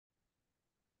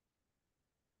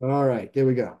All right, there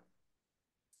we go.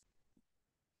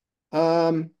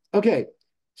 Okay,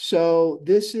 so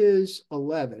this is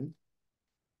 11.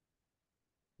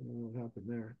 I don't know what happened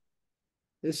there.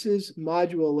 This is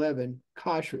module 11,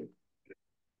 Kashrut.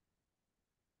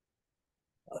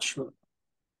 Sure.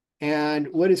 And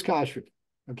what is Kashrut?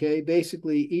 Okay,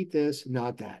 basically eat this,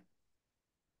 not that.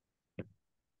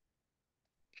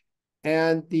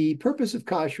 And the purpose of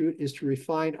Kashrut is to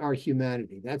refine our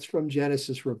humanity. That's from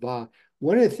Genesis Rabbah.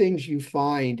 One of the things you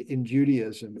find in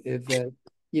Judaism is that,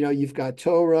 you've got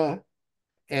Torah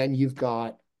and you've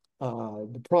got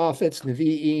the prophets,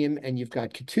 Nevi'im, and you've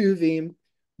got Ketuvim,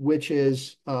 which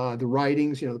is the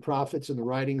writings, the prophets and the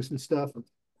writings and stuff.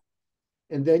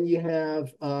 And then you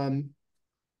have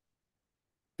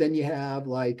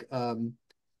like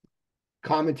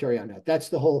commentary on that. That's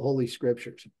the whole Holy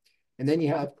Scriptures. And then you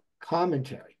have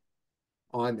commentary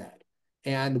on that.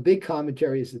 And the big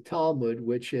commentary is the Talmud,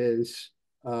 which is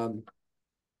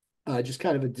just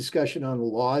kind of a discussion on the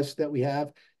laws that we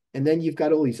have. And then you've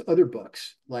got all these other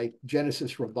books like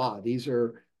Genesis Rabbah. These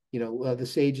are, the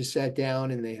sages sat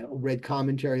down and they read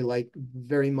commentary, like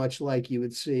very much like you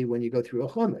would see when you go through a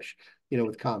Chumash,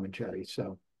 with commentary.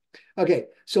 So, okay.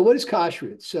 So what is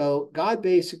kashrut? So God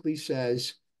basically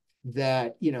says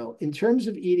that, in terms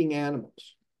of eating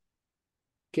animals,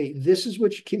 okay, this is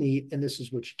what you can eat and this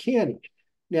is what you can't eat.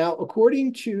 Now,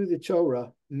 according to the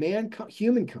Torah,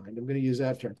 humankind, I'm going to use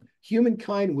that term,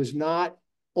 humankind was not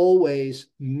always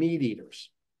meat eaters.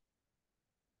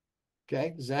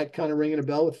 Okay, is that kind of ringing a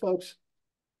bell with folks?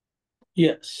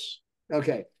 Yes.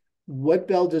 Okay, what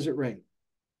bell does it ring?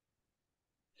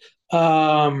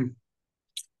 Um,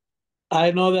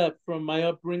 I know that from my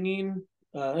upbringing,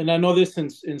 and I know this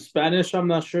in Spanish. I'm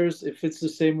not sure if it's the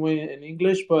same way in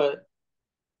English, but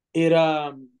it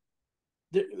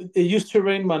it used to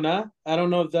rain mana. I don't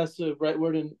know if that's the right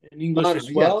word in English Mono, as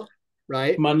yes, well.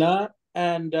 right. Mana,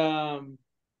 and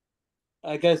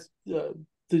I guess the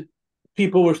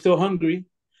people were still hungry,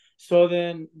 so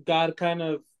then God kind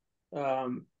of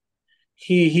um,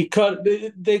 he cut.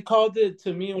 They called it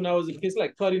to me when I was a kid,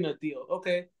 like cutting a deal.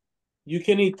 Okay, you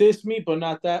can eat this meat, but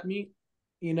not that meat.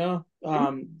 You know,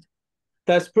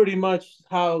 that's pretty much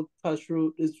how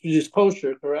kashrut is just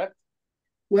kosher, correct?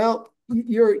 Well,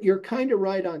 you're kind of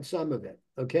right on some of it.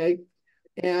 Okay,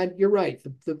 and you're right.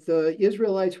 The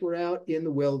Israelites were out in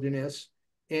the wilderness,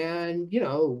 and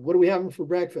what are we having for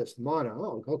breakfast? Manna.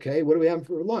 Oh, okay. What are we having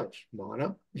for lunch?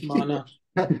 Manna. Mana.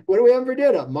 What are we having for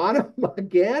dinner? Manna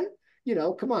again?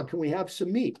 Come on. Can we have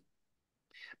some meat?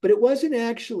 But it wasn't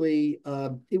actually.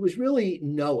 It was really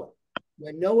Noah.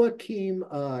 When Noah came,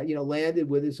 landed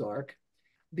with his ark.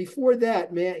 Before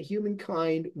that,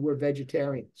 humankind were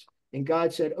vegetarians, and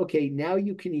God said, "Okay, now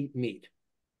you can eat meat."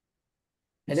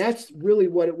 And that's really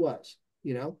what it was.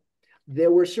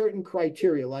 There were certain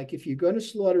criteria, like if you're going to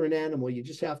slaughter an animal, you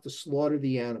just have to slaughter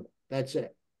the animal. That's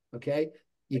it. Okay.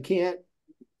 You can't.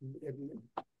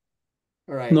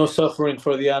 All right. No suffering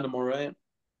for the animal, right?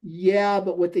 Yeah,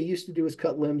 but what they used to do is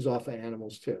cut limbs off of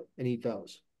animals too and eat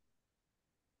those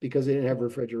because they didn't have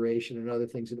refrigeration and other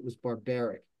things, and it was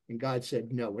barbaric. And God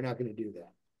said, no, we're not going to do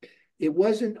that. It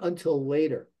wasn't until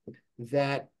later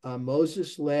that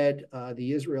Moses led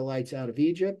the Israelites out of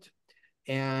Egypt,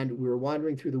 and we were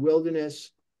wandering through the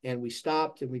wilderness, and we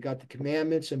stopped and we got the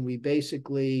commandments, and we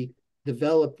basically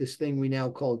developed this thing we now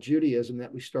call Judaism,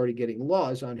 that we started getting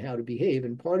laws on how to behave.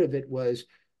 And part of it was,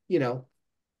 you know,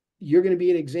 you're going to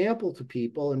be an example to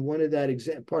people, and one of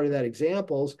that part of that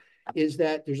examples is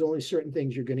that there's only certain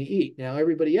things you're going to eat. Now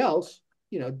everybody else,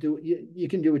 you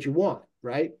can do what you want,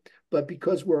 right? But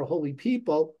because we're a holy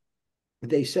people,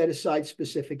 they set aside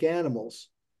specific animals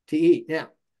to eat. Now,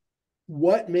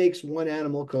 what makes one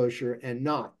animal kosher and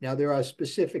not? Now, there are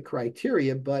specific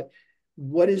criteria, but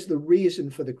what is the reason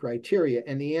for the criteria?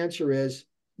 And the answer is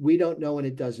we don't know, and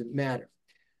it doesn't matter.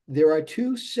 There are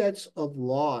two sets of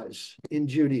laws in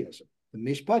Judaism: the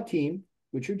mishpatim,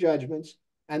 which are judgments,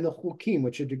 and the chukim,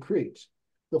 which are decrees.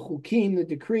 The chukim, the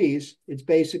decrees, it's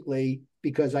basically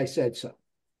because I said so.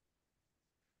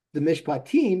 The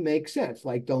mishpatim makes sense,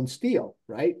 like don't steal,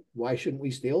 right? Why shouldn't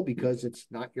we steal? Because it's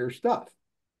not your stuff.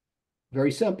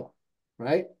 Very simple,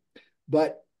 right?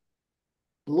 But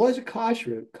the laws of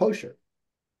kosher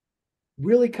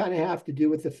really kind of have to do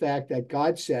with the fact that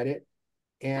God said it,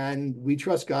 and we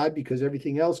trust God because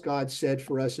everything else God said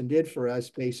for us and did for us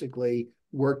basically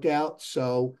worked out.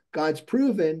 So God's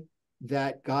proven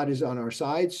that God is on our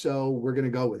side, so we're going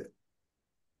to go with it.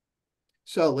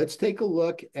 So let's take a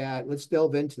look at, let's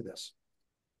delve into this.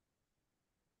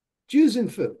 Jews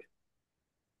and food.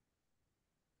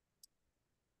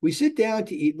 We sit down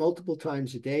to eat multiple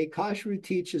times a day. Kashrut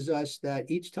teaches us that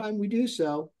each time we do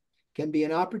so can be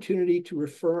an opportunity to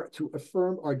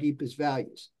affirm our deepest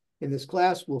values. In this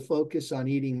class, we'll focus on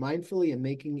eating mindfully and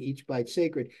making each bite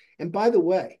sacred. And by the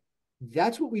way,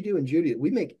 that's what we do in Judaism. We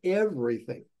make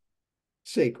everything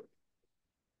sacred.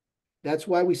 That's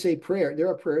why we say prayer. There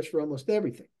are prayers for almost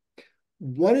everything.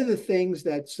 One of the things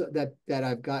that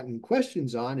I've gotten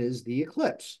questions on is the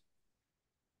eclipse.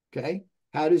 Okay,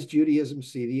 how does Judaism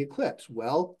see the eclipse?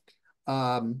 Well,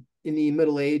 in the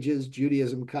Middle Ages,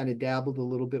 Judaism kind of dabbled a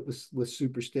little bit with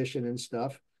superstition and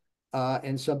stuff,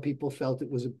 and some people felt it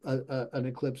was an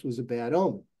eclipse was a bad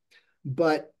omen.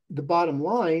 But the bottom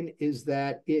line is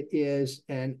that it is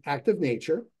an act of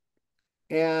nature,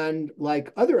 and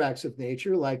like other acts of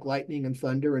nature, like lightning and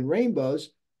thunder and rainbows,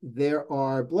 there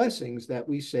are blessings that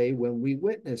we say when we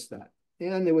witness that.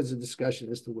 And there was a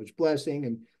discussion as to which blessing,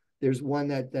 and there's one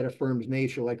that affirms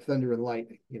nature, like thunder and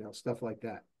lightning, stuff like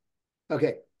that.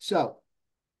 Okay, so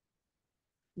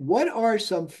what are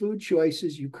some food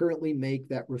choices you currently make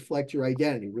that reflect your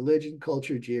identity, religion,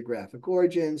 culture, geographic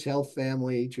origins, health,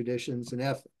 family, traditions, and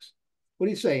ethics? What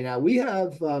do you say? Now, we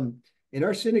have, in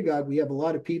our synagogue, we have a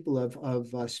lot of people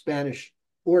of Spanish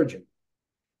origin.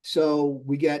 So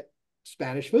we get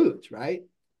Spanish foods, right?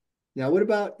 Now, what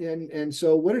about, and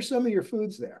so what are some of your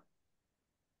foods there?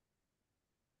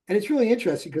 And it's really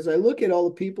interesting because I look at all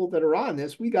the people that are on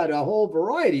this. We got a whole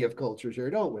variety of cultures here,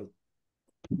 don't we?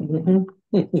 Mm-hmm.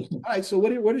 All right. So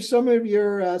what are some of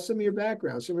your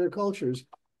backgrounds, some of your cultures?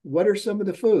 What are some of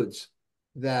the foods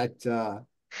that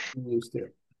you used to?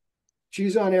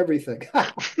 Cheese on everything.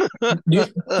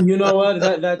 You know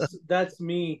what? That's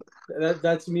me.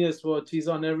 That's me as well. Cheese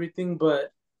on everything.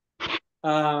 But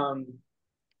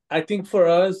I think for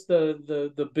us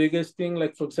the biggest thing,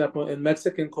 like for example, in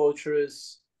Mexican culture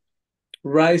is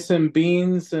rice and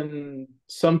beans and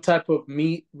some type of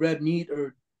meat, red meat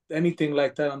or anything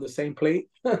like that on the same plate.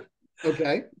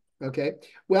 Okay. Okay.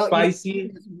 Well,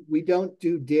 Spicy. we don't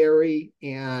do dairy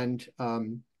and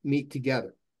meat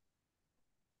together.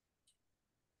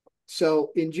 So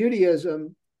in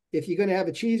Judaism, if you're going to have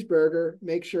a cheeseburger,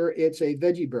 make sure it's a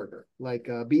veggie burger, like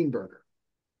a bean burger.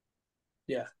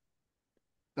 Yeah.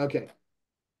 Okay.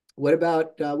 What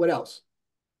about what else?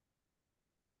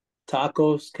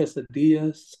 Tacos,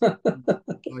 quesadillas. Oh,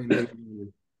 you're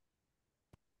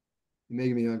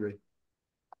making me hungry.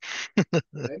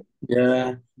 Okay.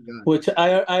 Yeah. Yeah. Which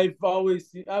I've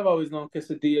always known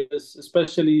quesadillas,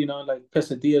 especially, like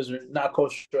quesadillas are not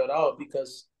kosher at all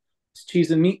because it's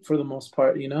cheese and meat for the most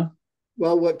part.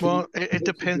 Well, what can you Well, it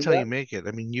depends do how you that? make it.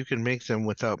 I mean, you can make them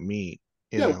without meat,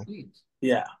 you Yeah, know, please.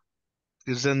 Yeah.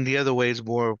 because then the other way is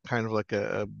more kind of like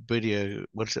a birria.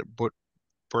 What's it?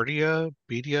 Birria,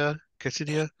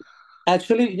 quesadilla.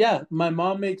 Actually, yeah, my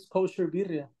mom makes kosher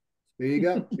birria. There you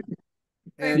go. For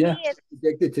And Yeah. me, it's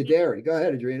addicted to dairy. Go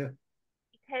ahead, Adrena.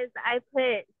 because I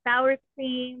put sour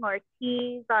cream or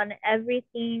cheese on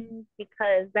everything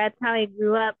because that's how I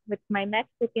grew up with my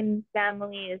Mexican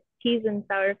family is cheese and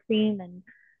sour cream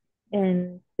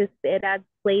and just it adds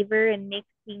flavor and makes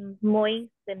things moist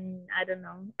and I don't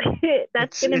know.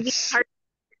 That's It's gonna be it's hard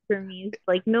for me. It's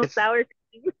like no it's sour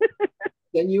cream.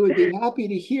 Then you would be happy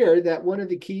to hear that one of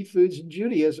the key foods in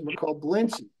Judaism are called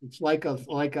blintzes. It's like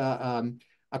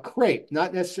a crepe,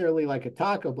 not necessarily like a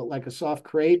taco, but like a soft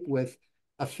crepe with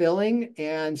a filling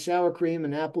and sour cream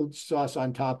and apple sauce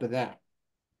on top of that.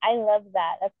 I love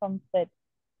that. That sounds good.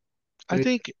 I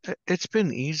think it's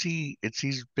been easy.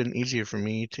 Been easier for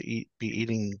me to be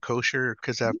eating kosher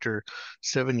because after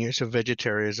 7 years of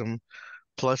vegetarianism,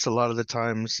 plus a lot of the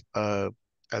times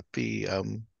at the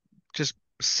just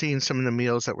seeing some of the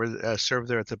meals that were served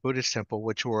there at the Buddhist temple,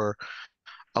 which were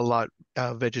a lot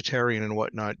vegetarian and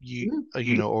whatnot,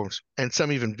 and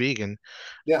some even vegan,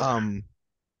 Yeah, um,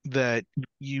 that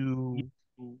you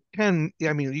can,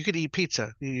 I mean, you could eat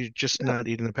pizza. You're just yeah, not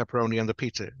eating the pepperoni on the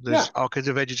pizza. yeah. There's all kinds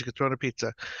of veggies you could throw on a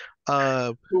pizza.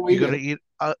 What we You're gonna do.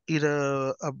 eat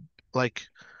a like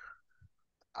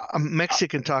a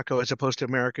Mexican taco as opposed to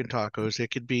American tacos.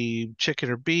 It could be chicken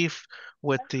or beef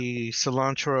with the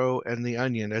cilantro and the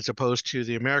onion, as opposed to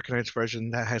the Americanized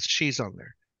version that has cheese on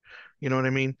there. You know what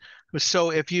I mean?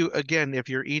 So if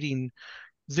you're eating,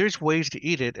 there's ways to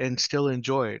eat it and still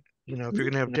enjoy it. If you're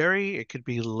gonna have dairy, it could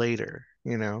be later, I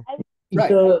Right.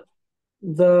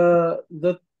 The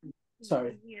the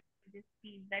sorry. easier to just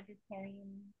be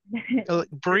vegetarian. Like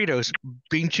burritos,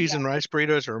 bean, cheese, and rice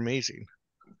burritos are amazing.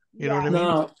 You know what Yeah, I mean?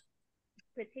 No,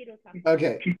 potato tacos.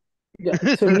 Okay. yeah.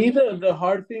 To me, the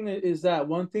hard thing is that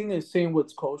one thing is saying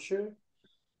what's kosher,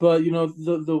 but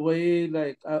the way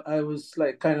like I was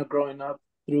like kind of growing up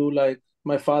through like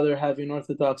my father having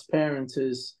Orthodox parents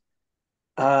is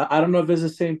I don't know if it's the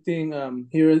same thing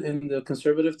here in the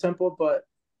conservative temple, but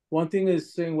one thing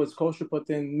is saying what's kosher, but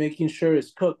then making sure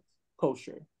it's cooked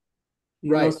kosher.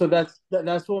 You know, Right. so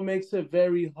that's what makes it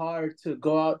very hard to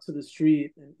go out to the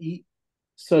street and eat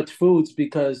such foods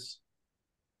because,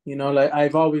 you know, like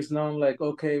I've always known, like,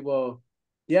 okay, well,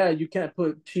 yeah, you can't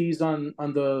put cheese on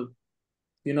the,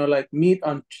 you know, like meat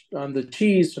on the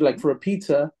cheese, like for a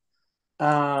pizza.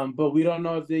 But we don't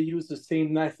know if they use the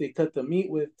same knife they cut the meat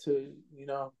with to, you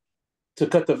know, to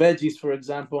cut the veggies, for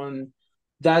example. And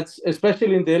that's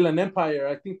especially in the Inland Empire.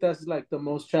 I think that's like the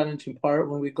most challenging part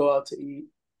when we go out to eat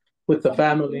with the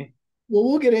family. Well,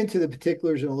 we'll get into the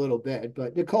particulars in a little bit,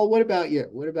 but Nicole, what about you?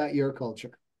 What about your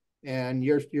culture and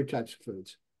your types of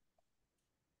foods?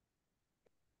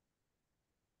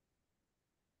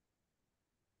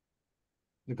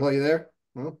 Nicole, you there?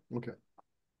 Oh, okay.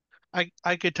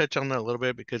 I could touch on that a little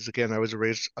bit because again, I was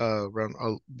raised around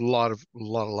a lot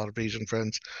of Asian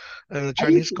friends, and the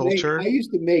Chinese I culture.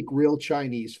 used to make real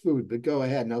Chinese food, but go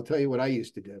ahead and I'll tell you what I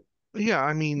used to do. Yeah,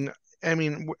 and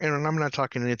I'm not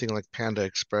talking anything like Panda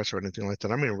Express or anything like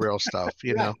that. I mean real stuff,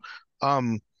 you know. Right.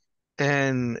 Um,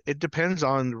 and it depends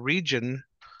on the region.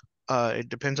 It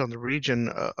depends on the region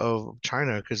of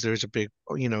China because there's a big,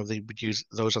 you know, they would use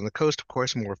those on the coast, of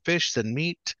course, more fish than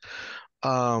meat.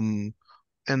 Um,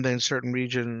 and then certain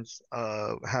regions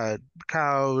had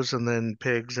cows and then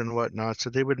pigs and whatnot, so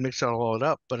they would mix all it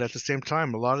up. But at the same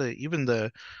time, a lot of even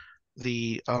the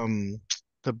the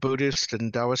Buddhist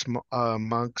and Taoist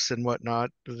monks and whatnot,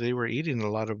 they were eating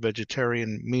a lot of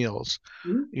vegetarian meals,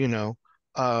 Mhm. you know,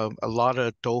 a lot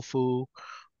of tofu.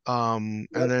 And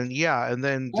Yep. then yeah, and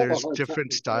then I have a there's hard time different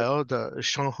with tofu. style. The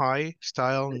Shanghai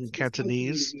style in It's hard for me to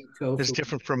Cantonese eat is tofu.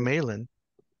 different from Malin.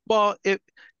 Well, it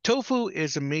tofu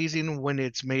is amazing when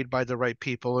it's made by the right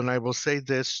people, and I will say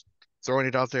this, throwing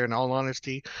it out there in all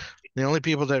honesty, the only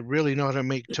people that really know how to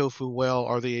make tofu well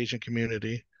are the Asian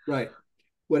community Right.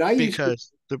 What I used to,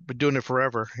 because they've been doing it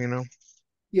forever, you know?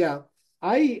 yeah,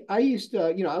 I used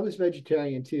to, I was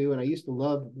vegetarian too, and I used to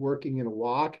love working in a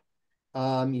wok.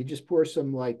 You just pour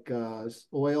some like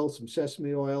oil, some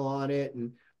sesame oil on it,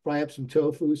 and fry up some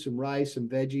tofu, some rice, some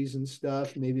veggies and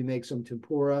stuff. Maybe make some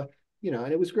tempura,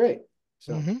 and it was great.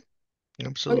 So Hmm. okay,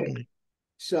 Absolutely.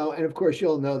 so and of course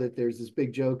you'll know that there's this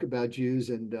big joke about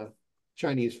Jews and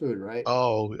Chinese food, right?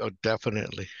 Oh,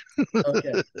 definitely.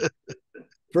 Okay.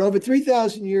 For over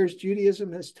 3,000 years,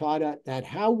 Judaism has taught us that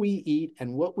how we eat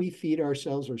and what we feed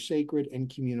ourselves are sacred and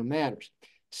communal matters,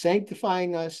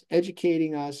 sanctifying us,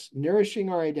 educating us, nourishing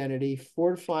our identity,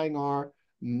 fortifying our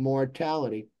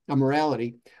morality.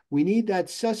 We need that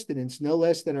sustenance no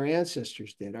less than our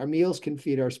ancestors did. Our meals can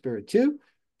feed our spirit too,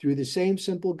 through the same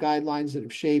simple guidelines that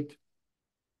have shaped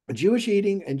Jewish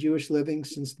eating and Jewish living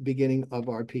since the beginning of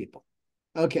our people.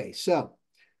 Okay, so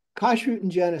Kashrut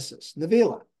and Genesis,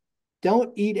 Navila.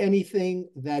 Don't eat anything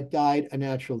that died a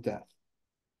natural death.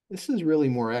 This is really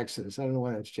more Exodus. I don't know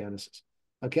why that's Genesis.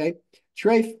 Okay.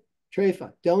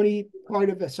 Treifa. Don't eat part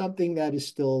of something that is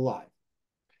still alive.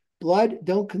 Blood.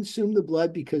 Don't consume the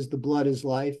blood because the blood is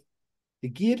life. The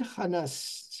Gid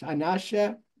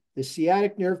Hanasha, the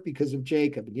sciatic nerve because of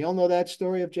Jacob. And you all know that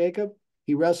story of Jacob?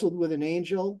 He wrestled with an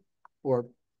angel, or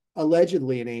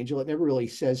allegedly an angel. It never really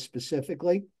says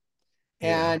specifically.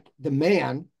 Yeah. And the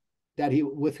man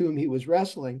with whom he was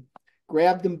wrestling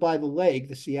grabbed him by the leg,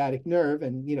 the sciatic nerve,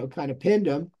 and kind of pinned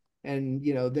him. And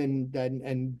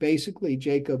then basically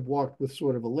Jacob walked with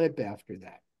sort of a limp after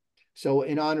that. So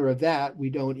in honor of that,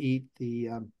 we don't eat the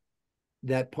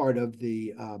that part of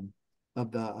the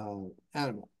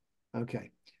animal.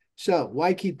 Okay. So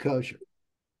why keep kosher?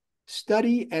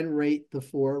 Study and rate the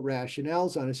four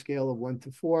rationales on a scale of 1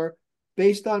 to 4,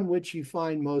 based on which you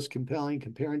find most compelling.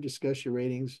 Compare and discuss your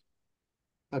ratings.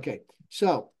 Okay,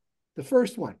 so the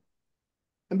first one,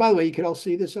 and by the way, you can all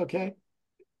see this, okay?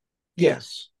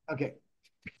 Yes. Okay.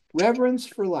 Reverence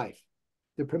for life.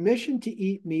 The permission to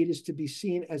eat meat is to be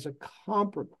seen as a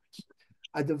compromise,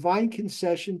 a divine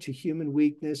concession to human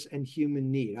weakness and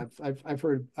human need. I've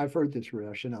heard this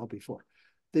rationale before.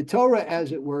 The Torah,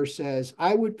 as it were, says,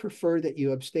 I would prefer that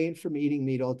you abstain from eating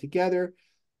meat altogether,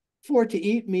 for to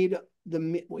eat meat,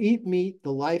 the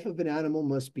life of an animal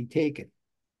must be taken.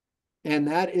 And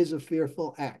that is a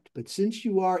fearful act. But since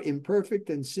you are imperfect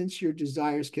and since your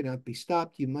desires cannot be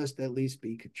stopped, you must at least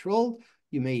be controlled.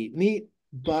 You may eat meat,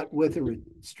 but with a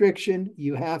restriction.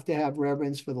 You have to have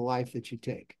reverence for the life that you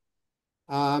take.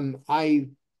 I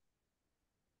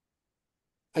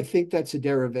think that's a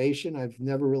derivation. I've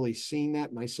never really seen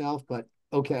that myself, but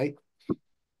okay.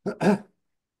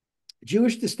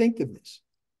 Jewish distinctiveness.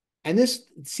 And this,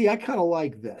 see, I kind of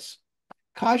like this.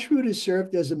 Kashrut has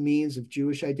served as a means of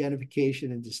Jewish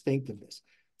identification and distinctiveness.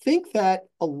 Think that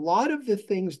a lot of the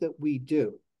things that we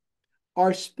do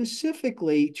are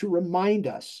specifically to remind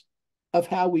us of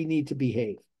how we need to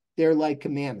behave. They're like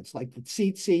commandments, like the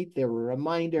tzitzit, they're a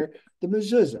reminder. The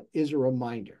mezuzah is a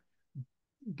reminder.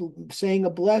 Saying a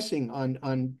blessing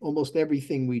on almost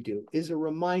everything we do is a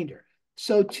reminder.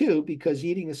 So too, because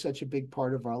eating is such a big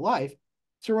part of our life,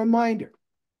 it's a reminder.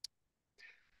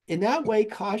 In that way,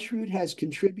 Kashrut has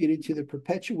contributed to the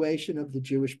perpetuation of the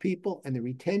Jewish people and the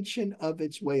retention of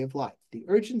its way of life. The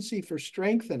urgency for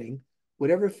strengthening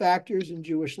whatever factors in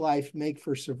Jewish life make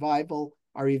for survival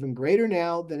are even greater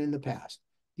now than in the past.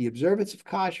 The observance of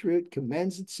Kashrut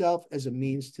commends itself as a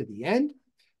means to the end,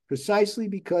 precisely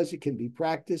because it can be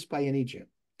practiced by any Jew.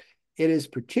 It is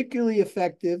particularly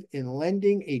effective in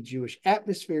lending a Jewish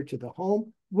atmosphere to the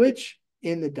home, which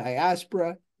in the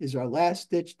diaspora is our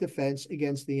last-ditch defense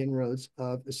against the inroads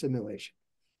of assimilation.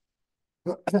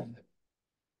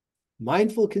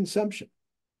 Mindful consumption.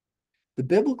 The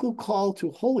biblical call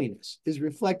to holiness is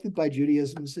reflected by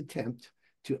Judaism's attempt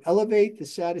to elevate the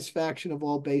satisfaction of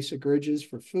all basic urges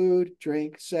for food,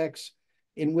 drink, sex,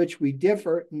 in which we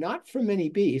differ not from any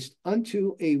beast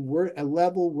unto a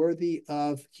level worthy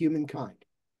of humankind.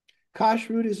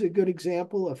 Kashrut is a good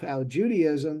example of how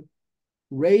Judaism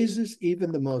raises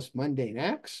even the most mundane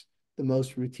acts, the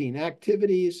most routine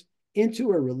activities,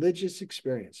 into a religious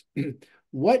experience.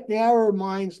 What now our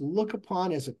minds look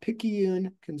upon as a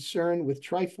picayune concern with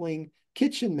trifling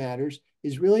kitchen matters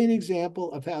is really an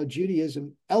example of how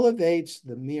Judaism elevates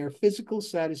the mere physical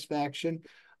satisfaction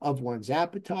of one's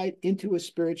appetite into a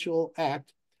spiritual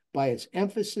act by its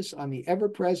emphasis on the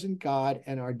ever-present God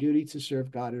and our duty to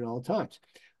serve God at all times.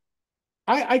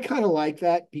 I kind of like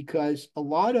that, because a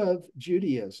lot of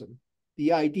Judaism,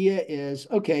 the idea is,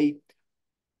 okay,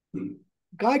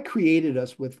 God created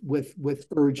us with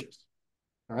urges,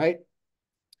 all right?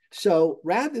 So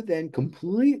rather than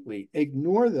completely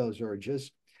ignore those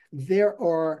urges, there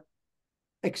are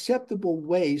acceptable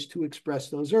ways to express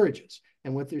those urges.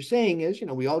 And what they're saying is,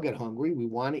 we all get hungry, we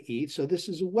want to eat. So this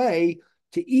is a way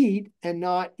to eat and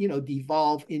not,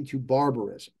 devolve into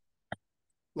barbarism.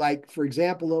 Like, for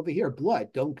example, over here,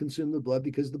 blood. Don't consume the blood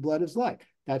because the blood is life.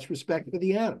 That's respect for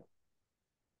the animal.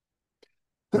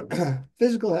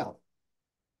 Physical health.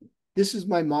 This is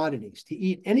Maimonides. To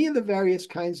eat any of the various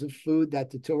kinds of food that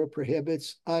the Torah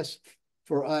prohibits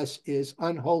for us is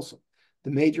unwholesome.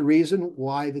 The major reason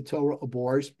why the Torah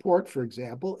abhors pork, for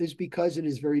example, is because it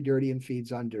is very dirty and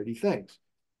feeds on dirty things.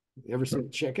 You ever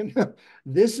seen chicken?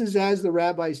 This is, as the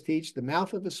rabbis teach, the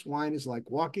mouth of a swine is like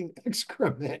walking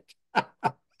excrement.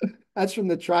 That's from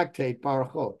the tractate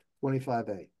Barachot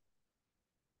 25a.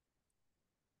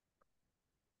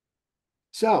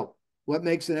 So, what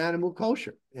makes an animal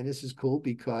kosher? And this is cool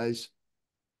because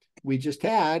we just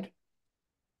had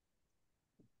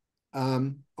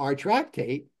our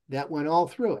tractate that went all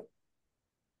through it.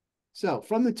 So,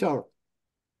 from the Torah,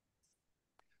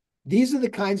 these are the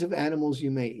kinds of animals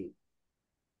you may eat.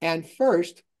 And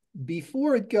first,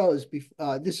 before it goes,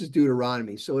 this is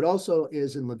Deuteronomy, so it also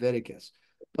is in Leviticus.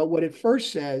 But what it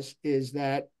first says is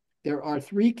that there are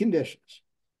 3 conditions.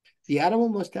 The animal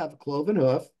must have a cloven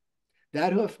hoof.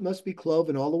 That hoof must be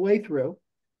cloven all the way through.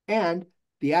 And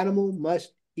the animal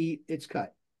must eat its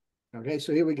cut. Okay,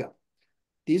 so here we go.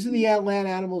 These are the land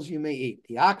animals you may eat: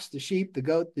 the ox, the sheep, the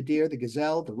goat, the deer, the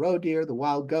gazelle, the roe deer, the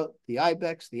wild goat, the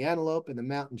ibex, the antelope, and the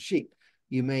mountain sheep.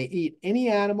 You may eat any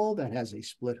animal that has a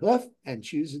split hoof and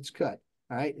choose its cut.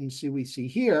 All right, and see, we see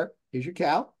here, here's your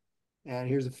cow, and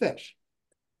here's a fish.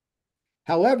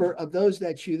 However, of those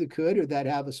that chew the cud or that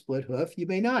have a split hoof, you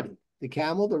may not eat: the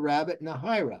camel, the rabbit, and the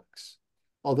hyrax.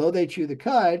 Although they chew the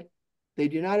cud, they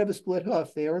do not have a split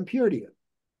hoof. They are impure to you.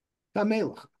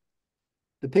 Kamelach.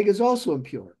 The pig is also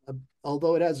impure.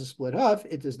 Although it has a split hoof,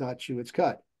 it does not chew its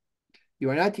cud. You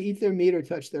are not to eat their meat or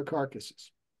touch their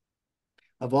carcasses.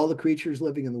 Of all the creatures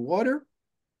living in the water,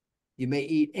 you may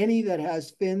eat any that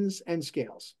has fins and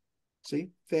scales. See,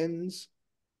 fins,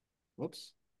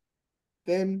 whoops,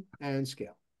 fin and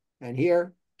scale. And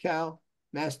here, cow,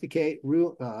 masticate,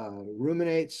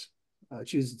 ruminates,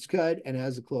 chews its cud, and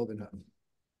has a cloven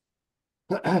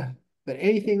hoof. But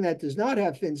anything that does not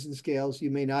have fins and scales,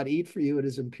 you may not eat, for you it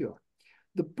is impure.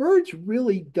 The birds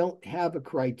really don't have a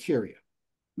criteria,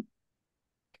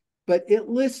 but it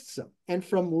lists them. And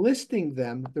from listing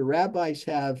them, the rabbis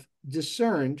have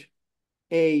discerned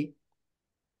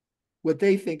what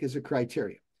they think is a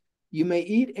criteria. You may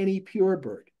eat any pure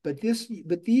bird, but these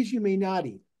you may not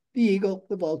eat: the eagle,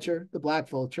 the vulture, the black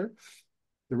vulture,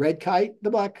 the red kite, the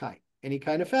black kite, any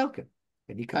kind of falcon,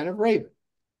 any kind of raven,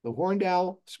 the horned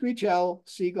owl, screech owl,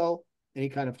 seagull, any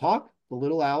kind of hawk, the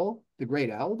little owl, the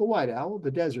great owl, the white owl,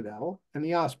 the desert owl, and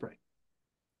the osprey.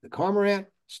 The cormorant,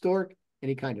 stork,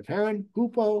 any kind of heron,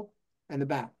 hoopoe, and the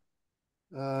bat.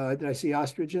 Did I see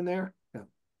ostrich in there? No.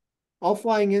 All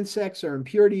flying insects are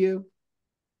impure to you.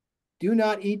 Do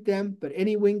not eat them, but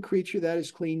any winged creature that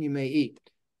is clean you may eat.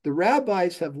 The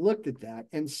rabbis have looked at that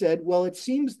and said, well, it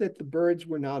seems that the birds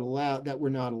were not allowed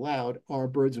are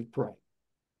birds of prey.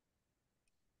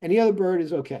 Any other bird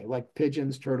is okay, like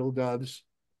pigeons, turtle doves,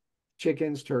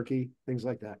 chickens, turkey, things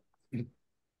like that.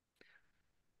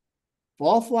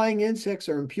 All flying insects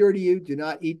are impure to you. Do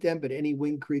not eat them, but any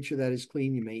winged creature that is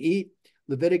clean you may eat.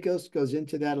 Leviticus goes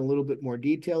into that in a little bit more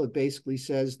detail. It basically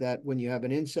says that when you have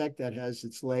an insect that has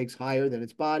its legs higher than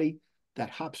its body, that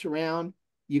hops around,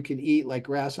 you can eat like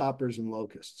grasshoppers and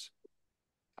locusts.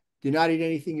 Do not eat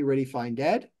anything you already find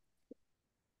dead.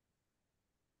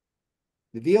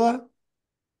 Nevila,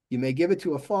 you may give it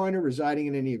to a foreigner residing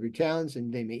in any of your towns,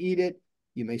 and they may eat it.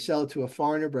 You may sell it to a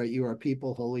foreigner, but you are a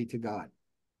people holy to God.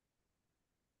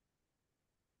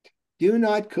 Do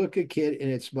not cook a kid in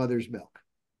its mother's milk.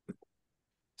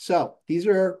 So these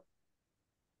are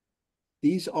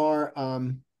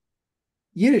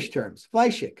Yiddish terms,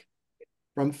 Fleischig,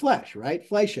 from flesh, right?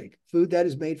 Fleischig, food that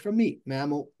is made from meat,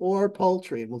 mammal, or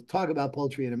poultry. And we'll talk about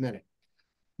poultry in a minute.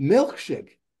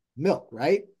 Milchshig, milk,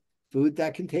 right? Food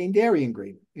that contain dairy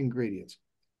ingredients.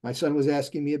 My son was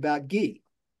asking me about ghee.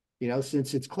 You know,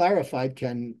 since it's clarified,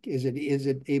 is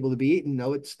it able to be eaten?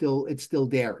 No, it's still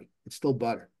dairy. It's still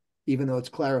butter, even though it's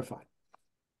clarified.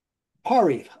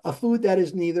 Pareve, a food that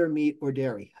is neither meat or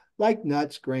dairy, like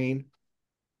nuts, grain,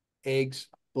 eggs,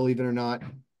 believe it or not.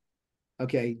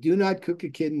 Okay, do not cook a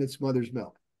kid in its mother's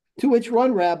milk. To which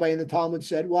one rabbi in the Talmud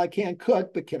said, well, I can't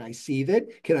cook, but can I seethe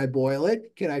it? Can I boil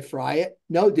it? Can I fry it?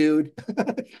 No, dude.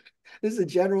 This is a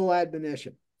general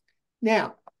admonition.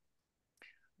 Now,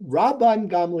 Rabban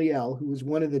Gamliel, who was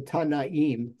one of the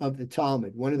Tanaim of the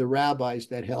Talmud, one of the rabbis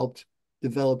that helped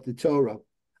develop the Torah,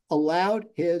 allowed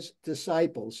his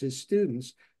disciples, his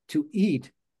students, to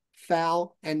eat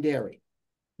fowl and dairy.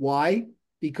 Why?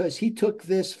 Because he took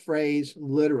this phrase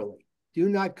literally. Do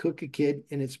not cook a kid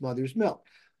in its mother's milk.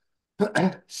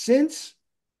 Since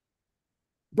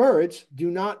birds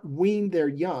do not wean their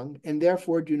young and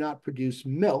therefore do not produce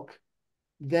milk,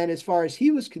 then as far as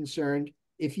he was concerned,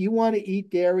 if you want to eat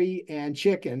dairy and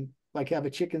chicken, like have a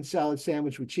chicken salad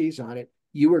sandwich with cheese on it,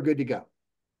 you are good to go.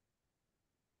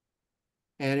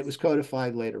 And it was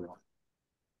codified later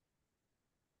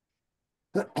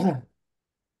on.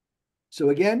 So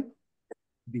again,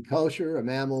 to be kosher, a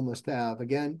mammal must have,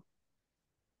 again,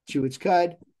 chew its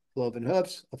cud, cloven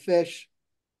hoofs, a fish,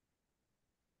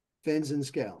 fins and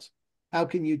scales. How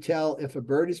can you tell if a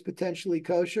bird is potentially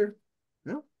kosher?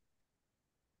 No.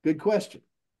 Good question.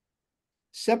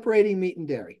 Separating meat and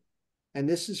dairy. And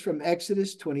this is from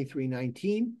Exodus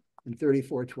 23:19 and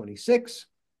 34:26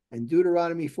 and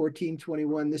Deuteronomy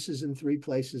 14:21. This is in 3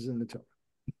 places in the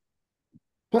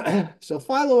Torah. So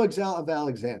Philo of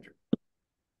Alexandria,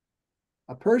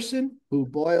 a person who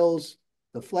boils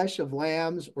the flesh of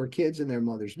lambs or kids in their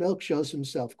mother's milk shows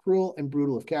himself cruel and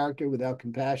brutal of character without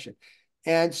compassion.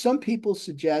 And some people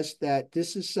suggest that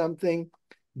this is something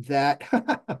that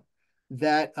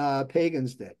that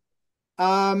pagans did.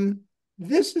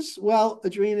 This is, well,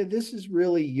 Adrina, this is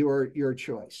really your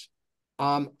choice.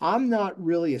 I'm not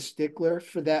really a stickler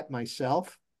for that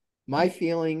myself. My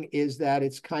feeling is that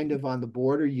it's kind of on the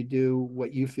border. You do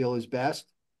what you feel is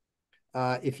best.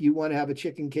 If you want to have a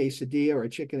chicken quesadilla or a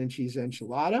chicken and cheese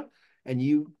enchilada, and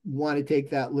you want to take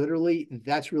that literally,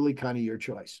 that's really kind of your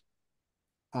choice.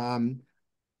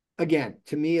 Again,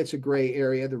 to me, it's a gray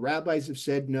area. The rabbis have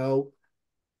said no,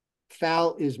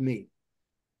 fowl is meat.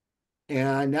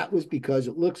 And that was because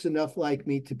it looks enough like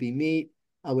meat to be meat.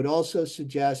 I would also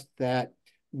suggest that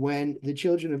when the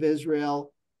children of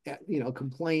Israel,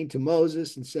 complained to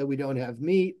Moses and said, we don't have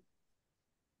meat,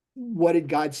 what did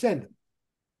God send them?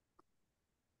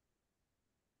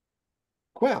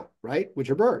 Quail, right? Which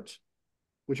are birds,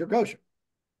 which are kosher.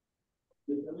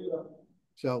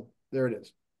 So there it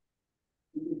is.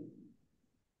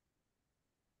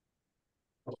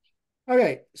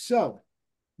 Okay, so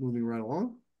moving right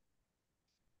along.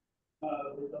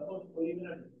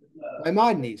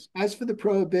 Maimonides. As for the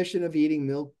prohibition of eating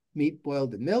meat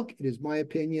boiled in milk, it is my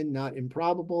opinion not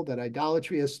improbable that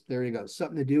idolatry is, there you go,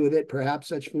 something to do with it. Perhaps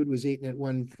such food was eaten at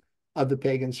one of the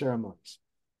pagan ceremonies.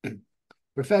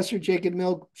 Professor Jacob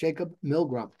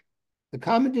Milgram. The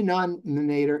common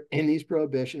denominator in these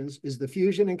prohibitions is the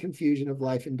fusion and confusion of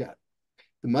life and death.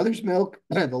 The mother's milk,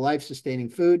 the life-sustaining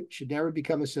food, should never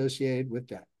become associated with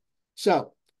death.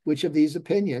 So, which of these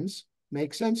opinions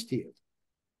makes sense to you?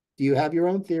 Do you have your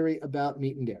own theory about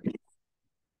meat and dairy?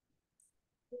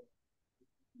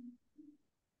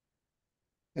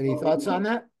 Any thoughts on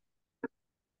that?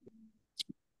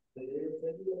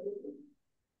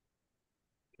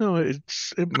 No,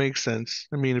 it makes sense.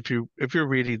 I mean, if you're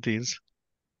reading these,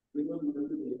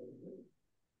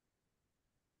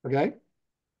 Okay.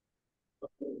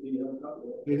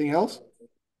 Anything else?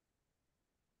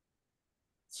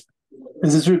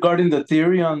 Is this regarding the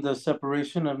theory on the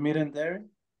separation of meat and dairy?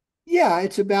 Yeah,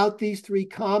 it's about these three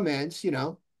comments.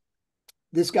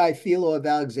 This guy Philo of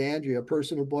Alexandria, a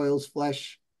person who boils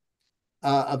flesh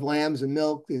of lambs and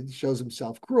milk, it shows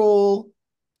himself cruel.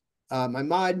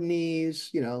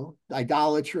 Maimonides,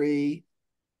 idolatry,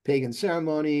 pagan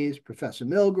ceremonies, Professor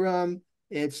Milgram.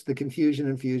 It's the confusion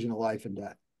and fusion of life and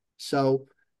death. So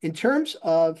in terms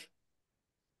of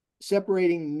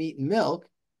separating meat and milk,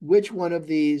 which one of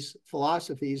these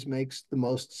philosophies makes the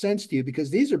most sense to you? Because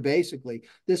these are basically,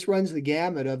 this runs the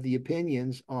gamut of the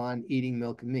opinions on eating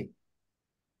milk and meat.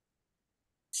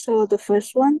 So the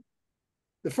first one,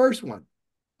 The first one.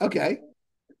 Okay.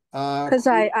 because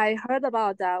I heard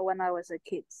about that when I was a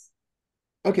kid.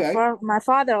 Okay. My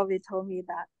father already told me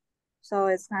that, so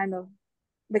it's kind of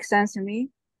makes sense to me.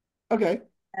 Okay.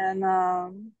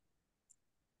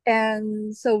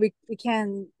 And so we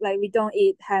can like we don't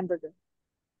eat hamburger,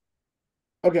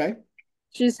 Okay.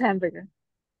 cheese hamburger.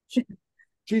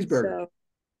 Cheeseburger. So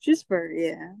cheeseburger,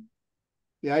 yeah.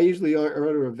 Yeah, I usually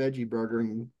order a veggie burger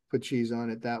and put cheese on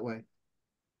it that way.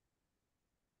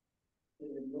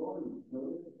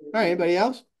 All right, anybody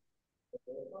else?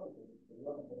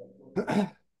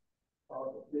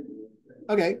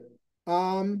 Okay.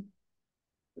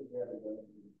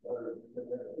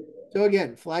 So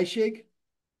again, fleischig,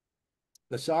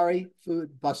 basari,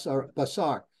 food,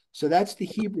 basar. So that's the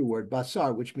Hebrew word,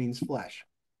 basar, which means flesh.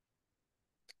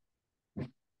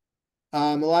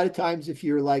 A lot of times if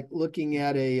you're like looking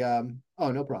at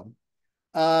oh, no problem.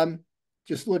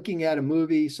 Just looking at a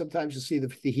movie, sometimes you'll see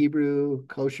the Hebrew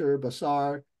kosher,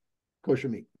 basar, kosher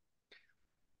meat.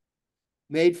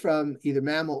 Made from either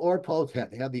mammal or poultry,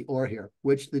 they have the or here,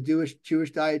 which the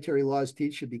Jewish dietary laws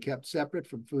teach should be kept separate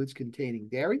from foods containing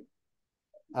dairy.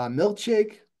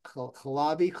 Milkshake,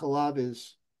 chalav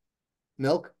is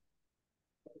milk.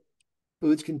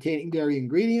 Foods containing dairy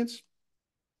ingredients,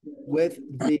 which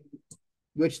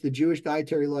the Jewish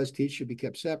dietary laws teach should be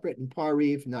kept separate, and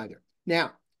pariv, neither.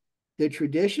 Now, the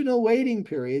traditional waiting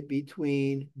period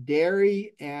between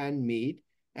dairy and meat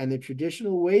and the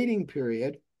traditional waiting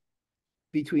period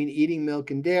between eating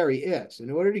milk and dairy is, in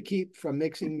order to keep from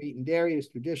mixing meat and dairy, is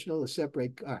traditional to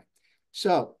separate. All right.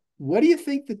 So what do you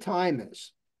think the time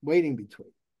is waiting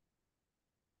between?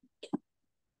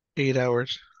 8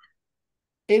 hours.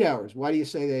 8 hours. Why do you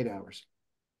say 8 hours?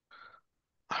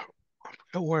 I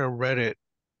forgot where I read it,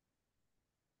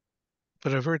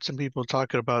 but I've heard some people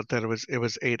talking about that it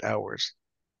was 8 hours.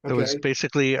 It was Okay.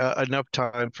 basically enough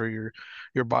time for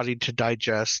your body to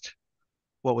digest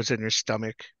what was in your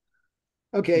stomach.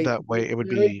 Okay. That way it would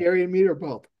be dairy and meat or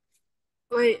both?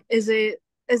 Wait, is it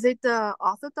the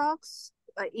orthodox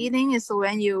eating is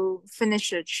when you finish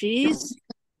the cheese,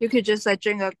 you could just like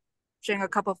drink a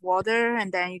cup of water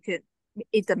and then you could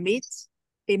eat the meat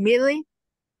immediately?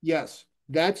 Yes.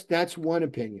 That's one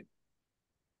opinion.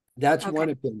 That's one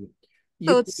Okay. opinion.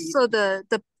 So so the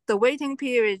waiting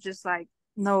period is just like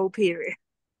no period.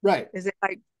 Right. Is it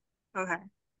like okay?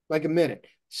 Like a minute.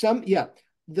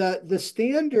 The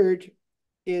standard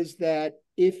is that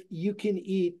if you can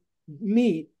eat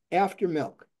meat after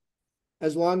milk,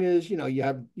 as long as you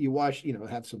wash,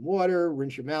 have some water,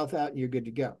 rinse your mouth out, and you're good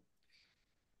to go.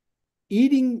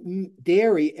 Eating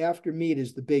dairy after meat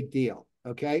is the big deal.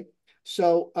 Okay.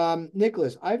 So,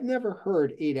 Nicholas, I've never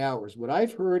heard 8 hours. What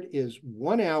I've heard is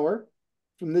 1 hour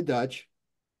from the Dutch,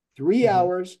 3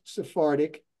 hours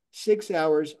Sephardic, 6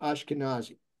 hours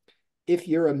Ashkenazi. If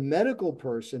you're a medical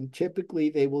person, typically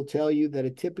they will tell you that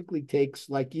it typically takes,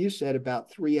 like you said,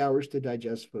 about 3 hours to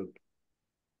digest food.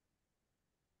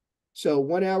 So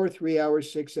 1 hour, 3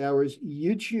 hours, 6 hours,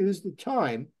 you choose the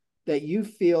time that you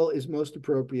feel is most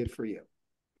appropriate for you.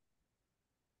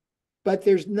 But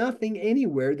there's nothing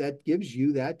anywhere that gives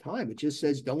you that time. It just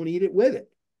says, don't eat it with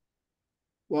it.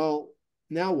 Well,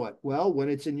 now what? Well, when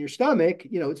it's in your stomach,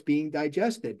 it's being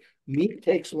digested. Meat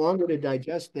takes longer to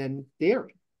digest than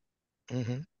dairy.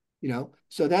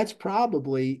 So that's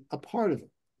probably a part of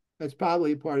it. That's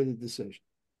probably a part of the decision.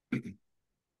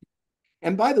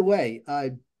 And by the way,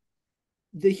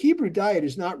 the Hebrew diet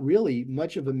is not really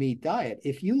much of a meat diet.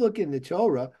 If you look in the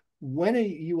Torah, when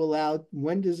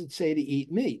does it say to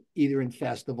eat meat? Either in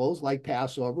festivals like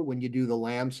Passover, when you do the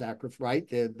lamb sacrifice,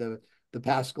 the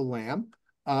Paschal lamb,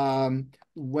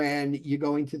 when you're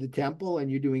going to the temple and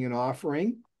you're doing an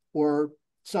offering or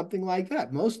something like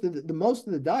that. Most of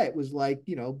the diet was like,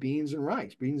 beans and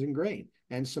rice, beans and grain,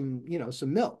 and some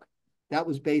milk. That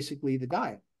was basically the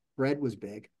diet. Bread was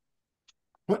big.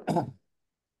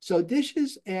 So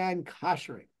dishes and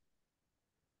koshering.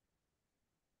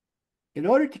 In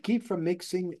order to keep from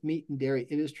mixing meat and dairy,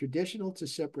 it is traditional to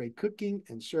separate cooking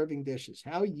and serving dishes.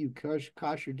 How you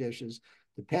kosher dishes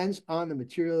depends on the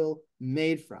material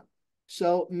made from.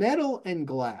 So metal and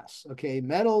glass, okay?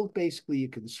 Metal, basically you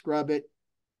can scrub it.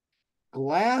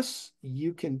 Glass,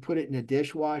 you can put it in a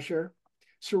dishwasher.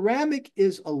 Ceramic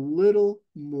is a little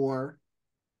more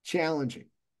challenging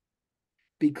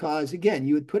because, again,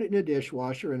 you would put it in a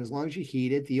dishwasher, and as long as you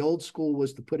heat it, the old school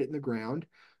was to put it in the ground.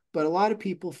 But a lot of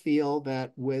people feel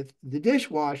that with the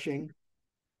dishwashing,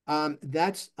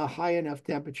 that's a high enough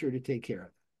temperature to take care of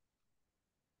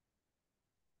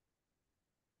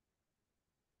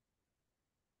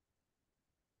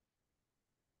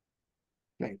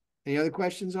it. Okay. Any other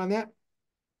questions on that?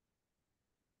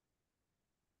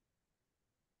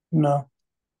 No.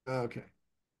 Okay.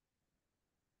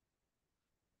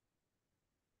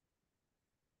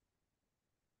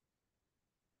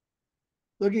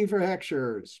 Looking for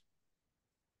hechshers.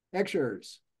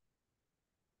 Hechshers.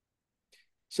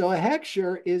 So a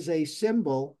hechsher is a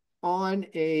symbol on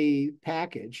a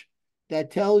package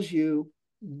that tells you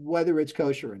whether it's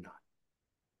kosher or not.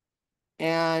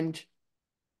 And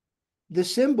the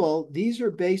symbol, these are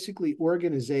basically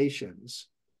organizations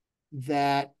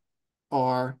that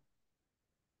are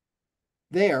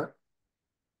there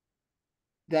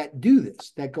that do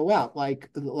this, that go out, like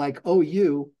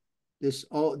OU, this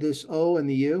O and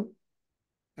the U,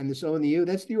 and this O and the U,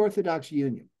 that's the Orthodox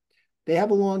Union. They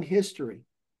have a long history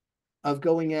of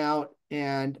going out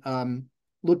and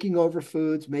looking over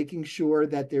foods, making sure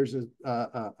that there's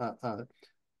a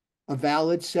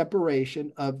valid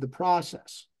separation of the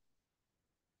process.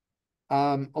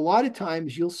 A lot of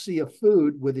times you'll see a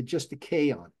food with just a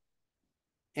K on it.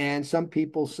 And some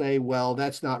people say, well,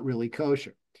 that's not really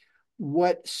kosher.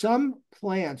 What some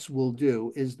plants will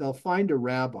do is they'll find a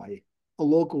rabbi, a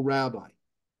local rabbi,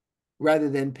 rather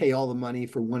than pay all the money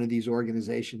for one of these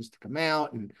organizations to come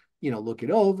out and, look it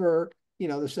over.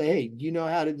 They'll say, hey, do you know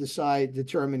how to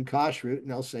determine kashrut? And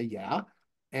they'll say, yeah.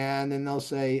 And then they'll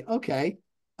say, okay,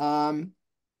 come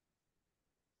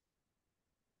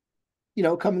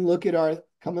and look at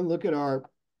our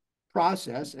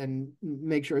process and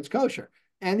make sure it's kosher.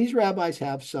 And these rabbis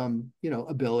have some,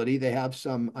 ability. They have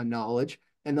some knowledge,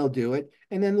 and they'll do it.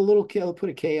 And then the little kid will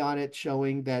put a K on it,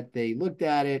 showing that they looked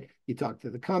at it. You talk to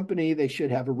the company. They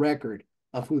should have a record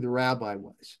of who the rabbi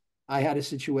was. I had a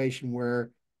situation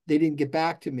where they didn't get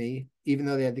back to me, even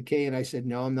though they had the K, and I said,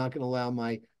 no, I'm not going to allow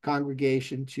my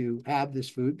congregation to have this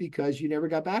food because you never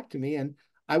got back to me. And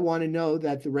I want to know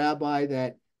that the rabbi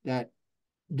that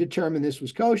determined this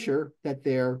was kosher, that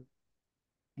they're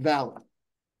valid.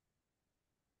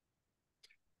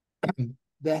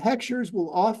 The hechshers will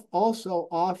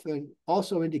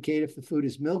also indicate if the food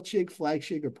is milkshig,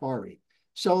 flagshig, or pari.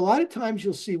 So a lot of times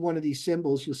you'll see one of these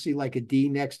symbols. You'll see like a D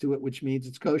next to it, which means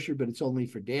it's kosher, but it's only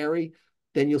for dairy.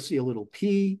 Then you'll see a little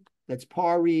P, that's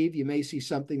pariv. You may see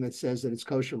something that says that it's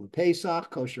kosher Pesach,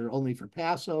 kosher only for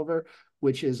Passover,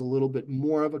 which is a little bit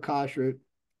more of a kashrut.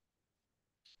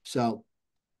 So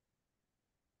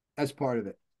that's part of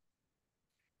it.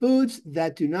 Foods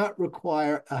that do not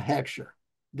require a hechsher,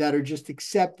 that are just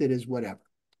accepted as whatever.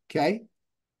 Okay?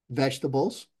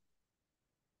 Vegetables,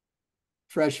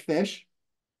 fresh fish,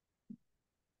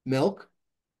 milk,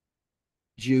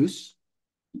 juice,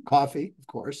 coffee, of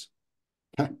course,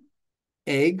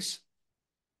 eggs,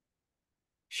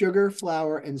 sugar,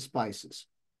 flour, and spices.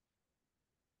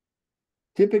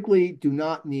 Typically do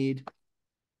not need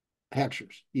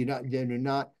hechshers. They're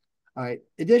not. All right.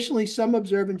 Additionally, some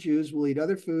observant Jews will eat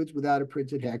other foods without a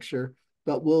printed hechsher,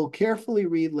 but will carefully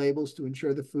read labels to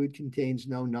ensure the food contains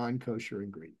no non-kosher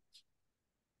ingredients.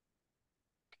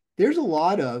 There's a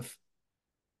lot of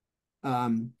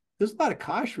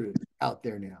kashrut out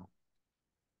there now.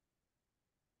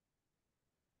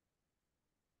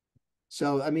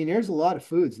 So, I mean, there's a lot of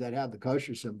foods that have the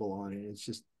kosher symbol on it. It's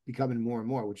just becoming more and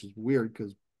more, which is weird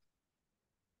because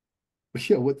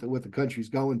what the country's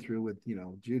going through with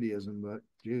Judaism, but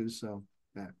Jews, so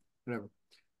yeah, whatever.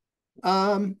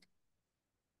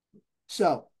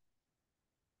 So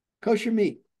kosher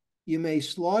meat. You may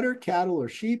slaughter cattle or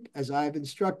sheep as I have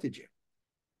instructed you.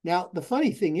 Now, the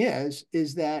funny thing is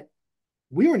that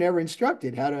we were never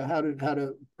instructed how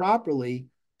to properly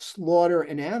slaughter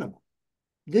an animal.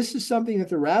 This is something that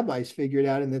the rabbis figured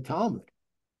out in the Talmud.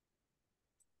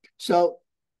 So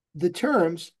the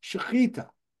terms shechita,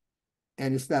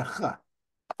 and it's that cha.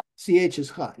 CH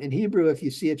is cha. In Hebrew, if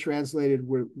you see a transliterated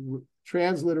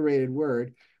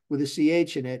word with a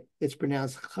CH in it, it's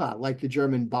pronounced cha, like the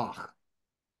German Bach.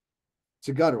 It's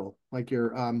a guttural, like you're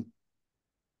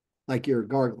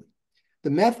gargling. The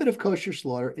method of kosher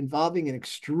slaughter involving an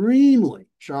extremely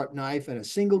sharp knife and a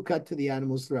single cut to the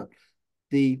animal's throat.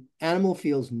 The animal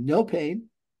feels no pain,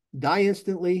 die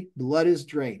instantly, blood is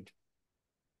drained.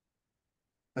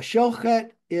 A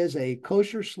shochet is a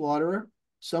kosher slaughterer,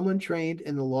 someone trained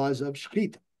in the laws of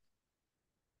shechita.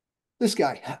 This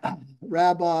guy,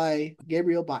 Rabbi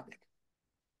Gabriel Botnick.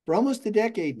 For almost a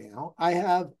decade now, I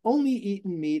have only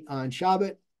eaten meat on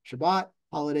Shabbat,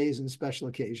 holidays, and special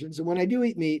occasions. And when I do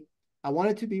eat meat, I want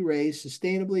it to be raised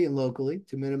sustainably and locally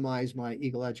to minimize my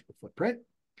ecological footprint,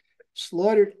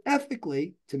 slaughtered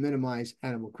ethically to minimize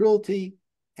animal cruelty,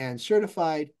 and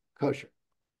certified kosher.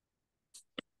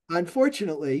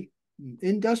 Unfortunately,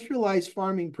 industrialized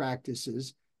farming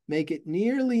practices make it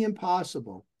nearly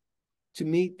impossible to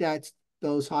meet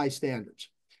those high standards.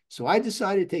 So I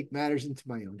decided to take matters into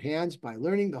my own hands by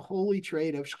learning the holy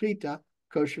trade of shechita,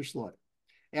 kosher slaughter.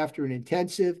 After an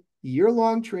intensive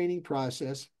year-long training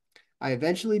process, I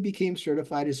eventually became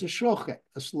certified as a shochet,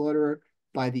 a slaughterer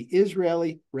by the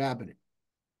Israeli rabbinate.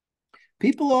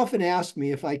 People often ask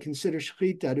me if I consider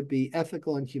shechita to be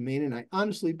ethical and humane, and I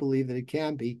honestly believe that it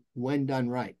can be when done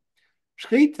right.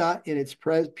 Shechita, in its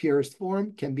purest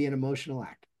form, can be an emotional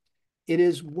act. It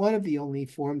is one of the only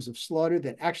forms of slaughter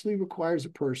that actually requires a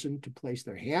person to place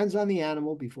their hands on the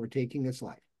animal before taking its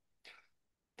life.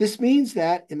 This means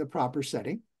that, in the proper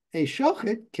setting, a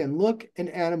shochet can look an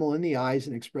animal in the eyes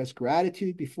and express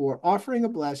gratitude before offering a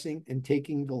blessing and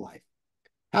taking the life.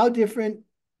 How different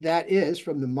that is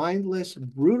from the mindless,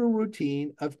 brutal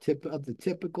routine of the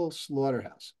typical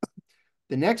slaughterhouse.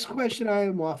 The next question I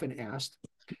am often asked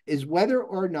is whether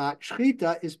or not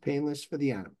shechita is painless for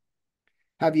the animal.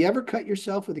 Have you ever cut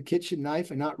yourself with a kitchen knife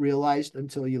and not realized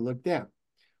until you looked down?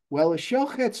 Well, a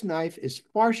shochet's knife is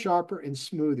far sharper and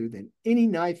smoother than any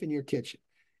knife in your kitchen.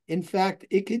 In fact,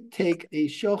 it could take a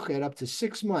shochet up to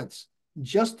 6 months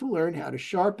just to learn how to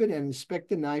sharpen and inspect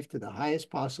the knife to the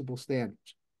highest possible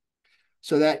standards,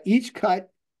 so that each cut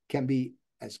can be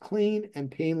as clean and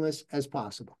painless as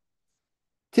possible.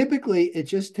 Typically, it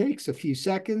just takes a few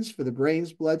seconds for the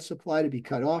brain's blood supply to be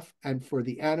cut off and for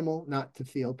the animal not to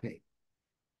feel pain.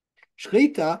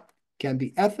 Shechita can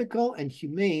be ethical and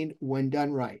humane when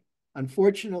done right.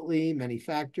 Unfortunately, many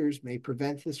factors may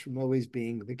prevent this from always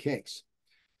being the case.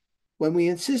 When we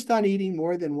insist on eating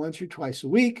more than once or twice a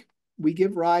week, we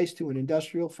give rise to an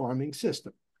industrial farming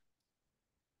system.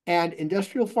 And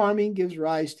industrial farming gives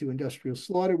rise to industrial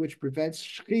slaughter, which prevents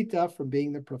shechita from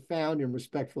being the profound and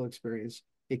respectful experience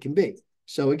it can be.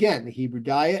 So again, the Hebrew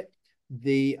diet,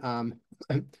 the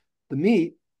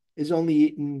meat is only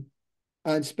eaten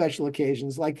on special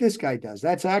occasions like this guy does.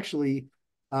 That's actually,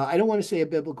 I don't want to say a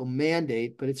biblical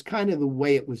mandate, but it's kind of the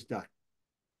way it was done.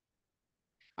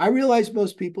 I realize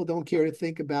most people don't care to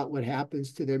think about what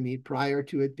happens to their meat prior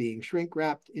to it being shrink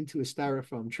wrapped into a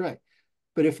styrofoam tray.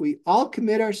 But if we all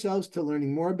commit ourselves to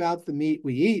learning more about the meat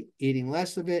we eat, eating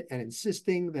less of it, and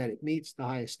insisting that it meets the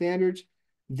highest standards,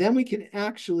 then we can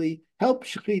actually help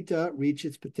shechita reach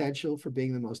its potential for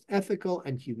being the most ethical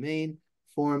and humane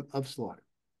form of slaughter.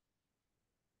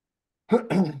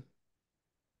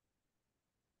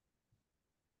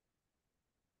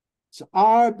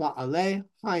 Sa'ar ba'alei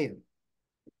hayim.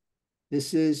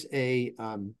 This is a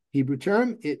Hebrew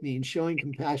term. It means showing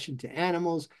compassion to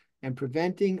animals and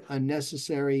preventing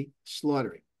unnecessary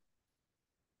slaughtering.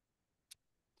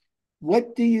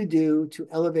 What do you do to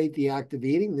elevate the act of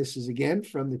eating? This is again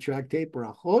from the tractate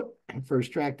Brachot,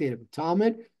 first tractate of the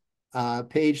Talmud,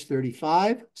 page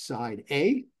 35, side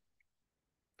A.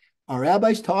 Our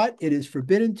rabbis taught it is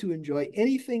forbidden to enjoy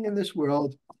anything in this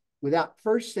world without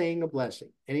first saying a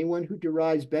blessing. Anyone who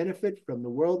derives benefit from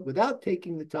the world without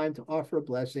taking the time to offer a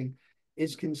blessing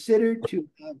is considered to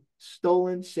have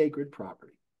stolen sacred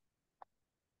property.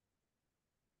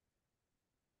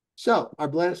 So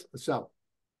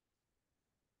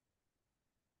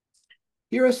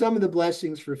here are some of the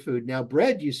blessings for food. Now,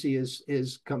 bread, you see,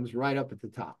 comes right up at the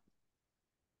top.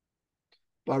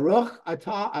 Baruch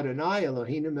atah Adonai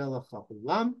Eloheinu melech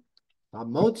haolam,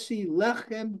 hamotzi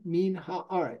lechem min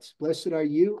haaretz. Blessed are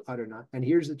you, Adonai. And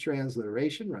here's the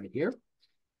transliteration right here.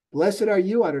 Blessed are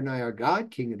you, Adonai, our God,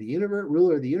 King of the universe,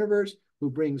 ruler of the universe, who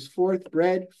brings forth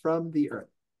bread from the earth.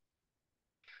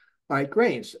 All right,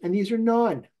 grains. And these are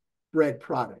non-bread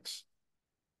products.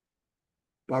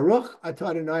 Baruch atah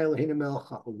Adonai Eloheinu melech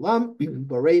haolam,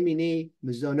 borei mini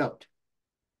mizonot.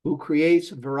 who creates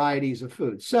varieties of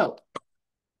food. So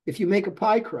if you make a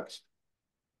pie crust,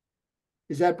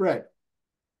 is that bread?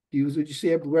 Would you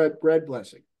say a bread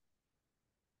blessing?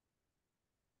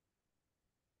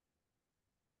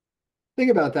 Think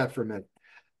about that for a minute.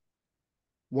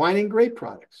 Wine and grape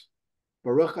products.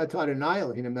 Baruch atah Adonai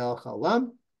Eloheinu melech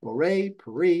haolam, borei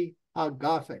peri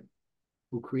hagafen,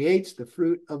 who creates the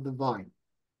fruit of the vine.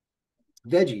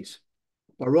 Veggies.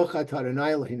 Baruch atah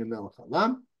Adonai Eloheinu melech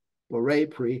haolam, borei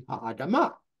peri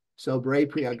ha'adamah. So borei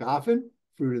peri hagafen,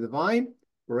 fruit of the vine.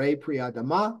 Borei peri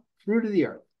ha'adamah, fruit of the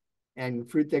earth. And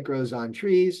fruit that grows on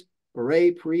trees.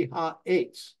 Borei peri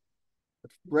ha'etz,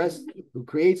 who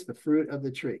creates the fruit of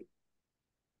the tree.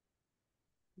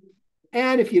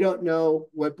 And if you don't know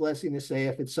what blessing to say,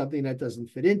 if it's something that doesn't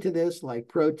fit into this, like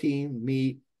protein,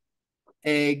 meat,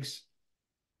 eggs,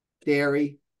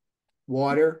 dairy,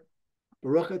 water,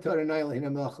 Baruch atah Adonai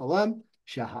Eloheinu melech haolam,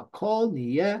 shehakol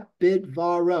niyeh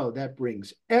bidvaro, that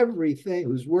brings everything,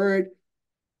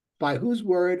 by whose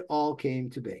word all came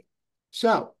to be.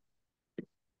 So,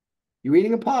 you're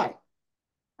eating a pie,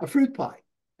 a fruit pie,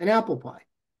 an apple pie.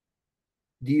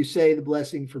 Do you say the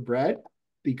blessing for bread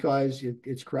because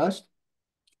it's crust?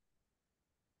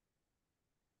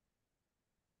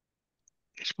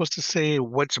 You're supposed to say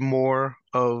what's more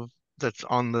of that's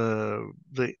on the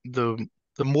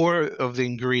more of the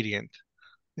ingredient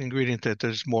that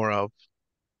there's more of.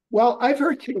 Well, I've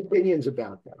heard two opinions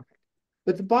about that.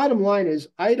 But the bottom line is,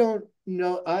 I don't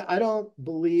know. I don't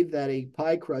believe that a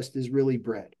pie crust is really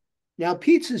bread. Now,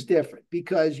 pizza is different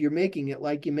because you're making it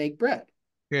like you make bread.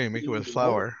 Yeah, you make it with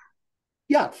flour.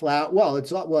 Yeah, flour. Well,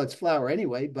 it's flour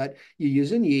anyway, but you're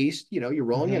using yeast. You're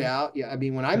rolling it out. Yeah, I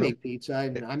mean, when I make pizza,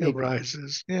 and I make it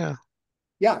rises. Yeah.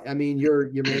 Yeah, I mean, you're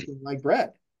making like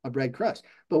bread, a bread crust.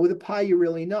 But with a pie, you're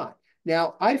really not.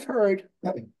 Now, I've heard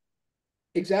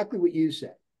exactly what you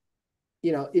said.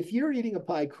 If you're eating a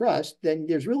pie crust, then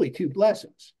there's really two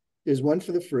blessings. There's one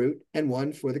for the fruit and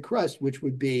one for the crust, which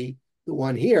would be the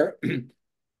one here,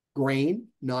 grain,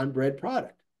 non-bread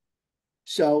product.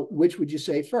 So which would you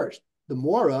say first? The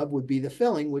more of would be the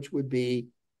filling, which would be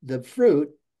the fruit,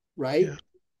 right? Yeah.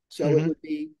 So it would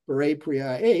be Berei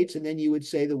Priya Eitz, and then you would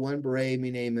say the one Berei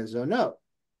Minei Mezonot.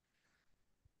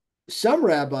 Some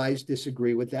rabbis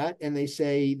disagree with that, and they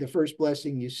say the first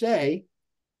blessing you say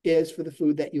is for the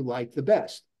food that you like the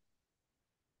best.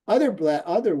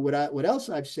 What else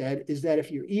I've said is that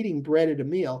if you're eating bread at a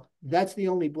meal, that's the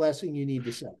only blessing you need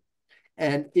to say.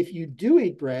 And if you do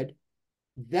eat bread,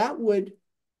 that would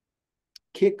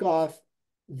kick off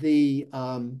that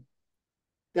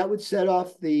would set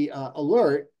off the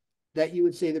alert that you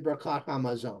would say the Brakat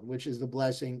Hamazon, which is the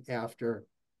blessing after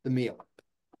the meal.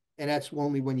 And that's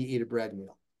only when you eat a bread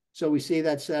meal. So we say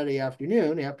that Saturday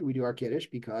afternoon after we do our Kiddush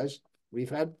because we've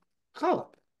had challah.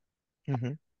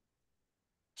 Mm-hmm.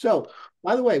 So,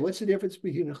 by the way, what's the difference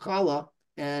between challah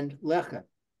and lechem?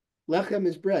 Lechem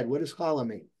is bread. What does challah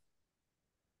mean?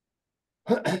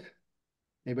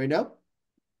 Anybody know?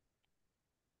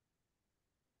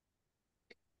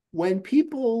 When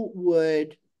people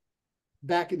would,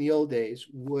 back in the old days,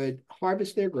 would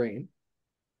harvest their grain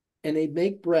and they'd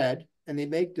make bread and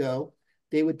they'd make dough,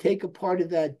 they would take a part of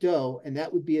that dough and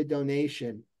that would be a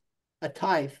donation, a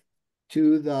tithe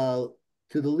to the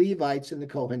Levites and the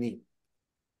Kohanim.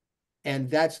 And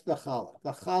that's the challah.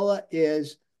 The challah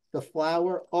is the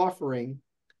flour offering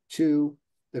to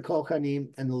the Kohanim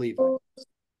and the Levites.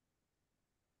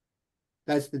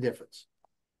 That's the difference.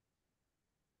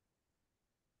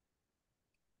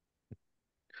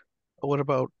 What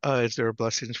about, is there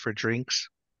blessings for drinks?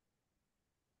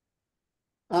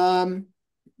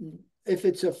 If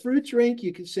it's a fruit drink,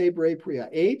 you could say Berei Priya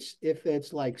Eitz. If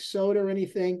it's like soda or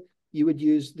anything, you would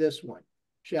use this one.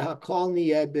 Shehakol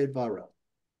niyeh bidvaro.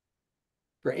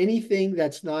 For anything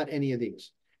that's not any of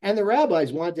these. And the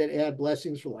rabbis wanted to add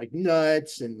blessings for like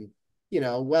nuts and,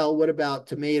 what about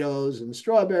tomatoes and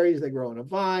strawberries? They grow on a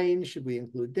vine. Should we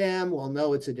include them? Well,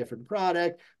 no, it's a different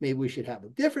product. Maybe we should have a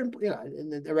different,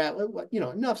 and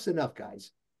enough's enough,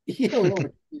 guys. We don't want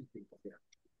to confuse people here.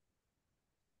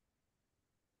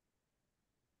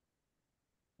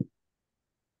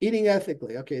 Eating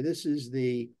ethically. Okay, this is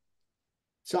the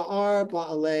Tsa'ar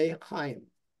Ba'alei Chaim.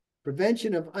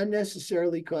 Prevention of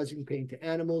unnecessarily causing pain to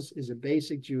animals is a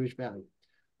basic Jewish value.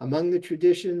 Among the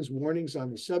traditions, warnings on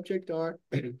the subject are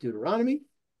Deuteronomy.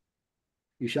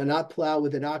 You shall not plow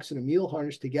with an ox and a mule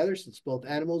harnessed together, since both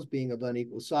animals, being of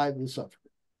unequal size, will suffer.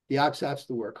 The ox has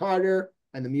to work harder,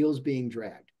 and the mule's being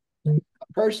dragged. A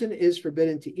person is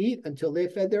forbidden to eat until they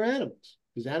fed their animals,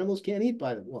 because animals can't eat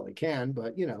by them. Well, they can,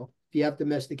 but if you have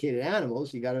domesticated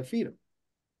animals, you got to feed them.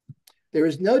 There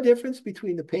is no difference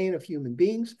between the pain of human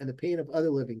beings and the pain of other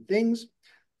living things.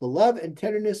 The love and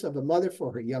tenderness of a mother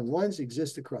for her young ones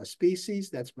exists across species.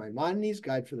 That's Maimonides'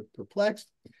 Guide for the Perplexed.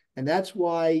 And that's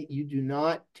why you do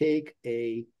not take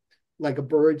like a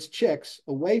bird's chicks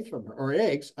away from her, or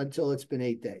eggs, until it's been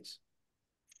 8 days.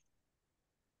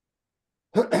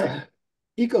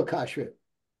 Eco-Kashrut.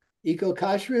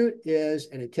 Eco-Kashrut is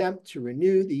an attempt to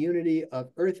renew the unity of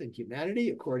Earth and humanity,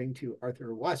 according to Arthur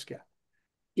Waskow.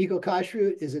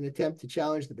 Eco-Kashrut is an attempt to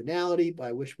challenge the banality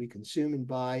by which we consume and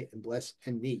buy and bless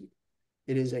and need.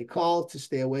 It is a call to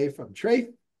stay away from treif,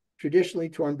 traditionally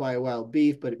torn by a wild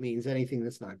beef, but it means anything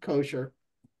that's not kosher.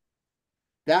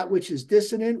 That which is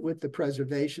dissonant with the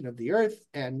preservation of the earth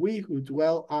and we who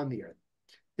dwell on the earth.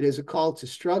 It is a call to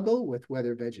struggle with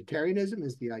whether vegetarianism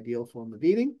is the ideal form of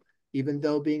eating, even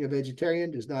though being a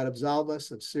vegetarian does not absolve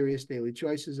us of serious daily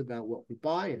choices about what we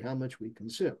buy and how much we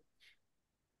consume.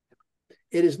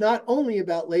 It is not only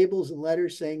about labels and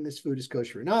letters saying this food is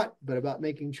kosher or not, but about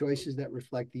making choices that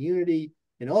reflect the unity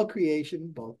in all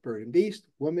creation, both bird and beast,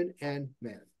 woman and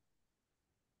man.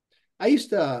 I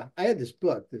had this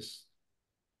book, this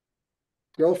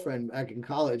girlfriend back in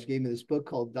college gave me this book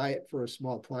called Diet for a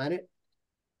Small Planet.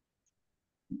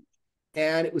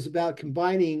 And it was about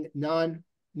combining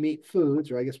non-meat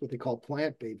foods, or I guess what they call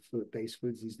plant-based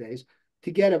foods these days,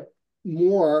 to get a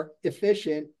more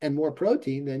efficient and more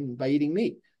protein than by eating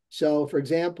meat. So, for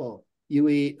example, you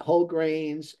eat whole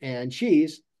grains and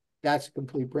cheese, that's a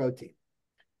complete protein.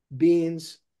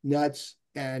 Beans, nuts,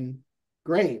 and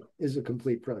grain is a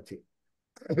complete protein.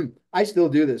 I still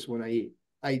do this when I eat.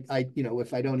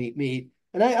 If I don't eat meat,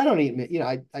 and I don't eat meat,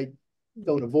 I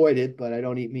don't avoid it, but I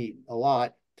don't eat meat a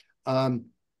lot. I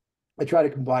try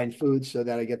to combine foods so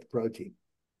that I get the protein.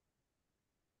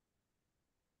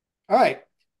 All right.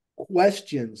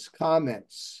 Questions,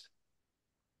 comments,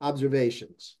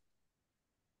 observations.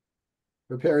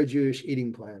 Prepare a Jewish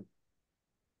eating plan.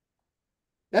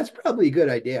 That's probably a good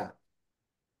idea.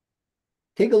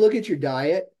 Take a look at your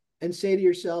diet and say to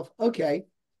yourself, okay,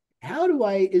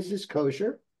 is this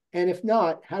kosher? And if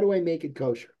not, how do I make it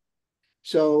kosher?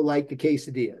 So like the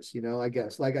quesadillas, I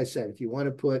guess, like I said, if you want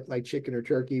to put like chicken or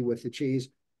turkey with the cheese,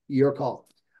 your call.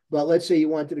 But let's say you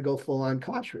wanted to go full on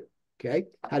kashrut. Okay,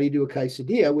 how do you do a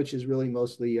quesadilla, which is really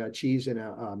mostly cheese and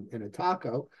a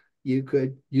taco? You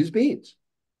could use beans,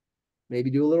 maybe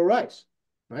do a little rice,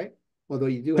 right? Although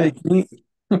you do have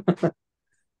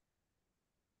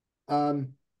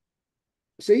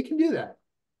so you can do that.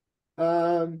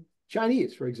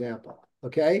 Chinese, for example.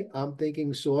 Okay, I'm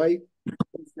thinking soy,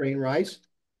 grain rice,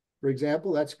 for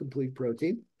example. That's complete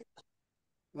protein.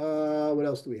 What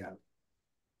else do we have?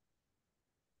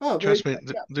 Oh, Trust me,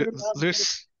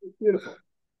 there's beautiful.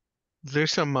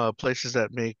 There's some places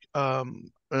that make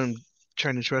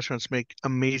Chinese restaurants make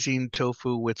amazing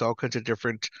tofu with all kinds of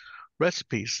different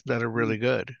recipes that are really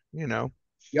good,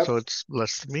 Yep. So it's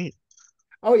less meat.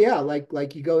 Oh yeah,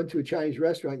 like you go into a Chinese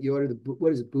restaurant, you order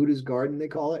what is it, Buddha's Garden they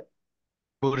call it?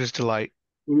 Buddha's Delight.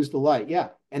 Buddha's Delight, yeah.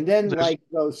 And then There's, like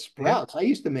those sprouts. I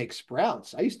used to make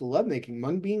sprouts. I used to love making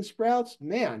mung bean sprouts.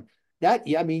 Man,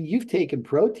 you've taken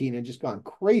protein and just gone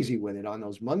crazy with it on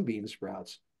those mung bean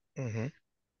sprouts. mm-hmm.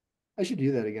 I should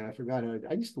do that again. I forgot how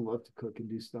I used to love to cook and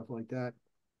do stuff like that.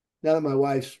 Now that my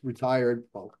wife's retired,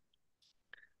 well,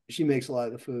 she makes a lot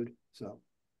of the food. So,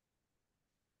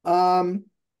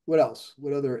 what else?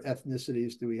 What other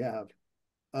ethnicities do we have?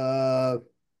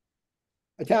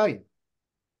 Italian.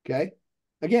 Okay.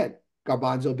 Again,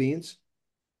 garbanzo beans,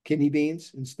 kidney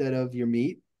beans instead of your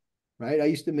meat, right? I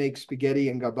used to make spaghetti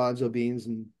and garbanzo beans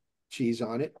and cheese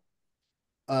on it.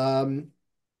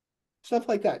 Stuff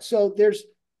like that. So there's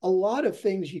a lot of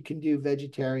things you can do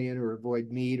vegetarian or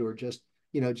avoid meat, or just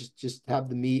have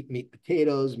the meat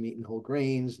potatoes, meat and whole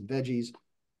grains and veggies.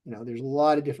 There's a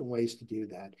lot of different ways to do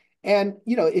that. And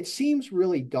it seems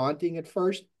really daunting at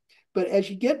first, but as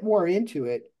you get more into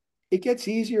it, it gets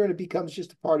easier and it becomes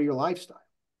just a part of your lifestyle.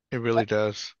 It really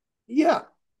does. Yeah.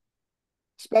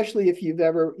 Especially if you've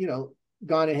ever,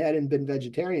 gone ahead and been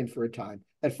vegetarian for a time.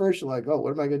 At first, you're like, oh,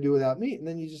 what am I going to do without meat? And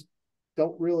then you just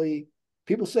don't really.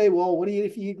 People say, well, what do you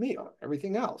eat if you eat meat? Oh,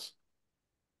 everything else.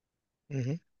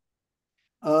 Mm-hmm.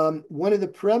 One of the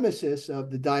premises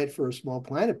of the Diet for a Small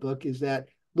Planet book is that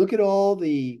look at all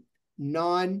the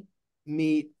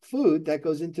non-meat food that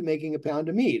goes into making a pound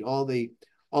of meat. All the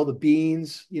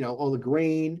beans, all the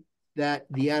grain that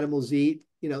the animals eat.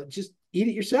 Just eat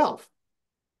it yourself.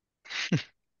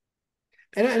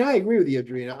 And I agree with you,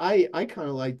 Adrena. I kind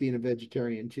of like being a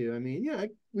vegetarian too. I mean,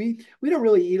 we don't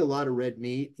really eat a lot of red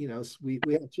meat. We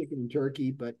have chicken and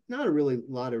turkey, but not a really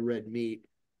lot of red meat.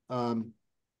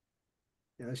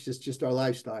 It's just our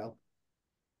lifestyle.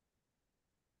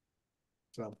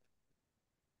 So,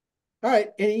 all right.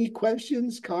 Any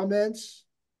questions, comments?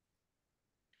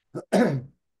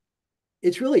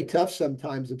 It's really tough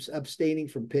sometimes abstaining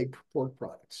from pig pork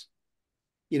products.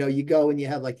 You go and you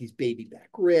have like these baby back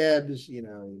ribs,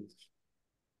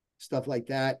 stuff like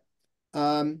that.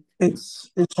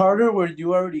 It's harder where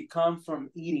you already come from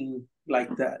eating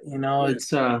like that. Yeah. It's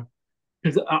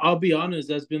 'cause I'll be honest,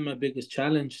 that's been my biggest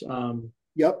challenge.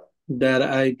 Yep. That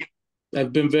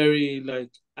I've been very like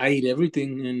I eat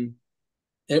everything and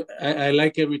I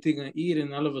like everything I eat,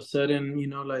 and all of a sudden,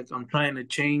 like I'm trying to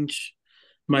change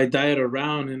my diet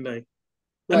around, and like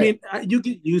I Right. mean, you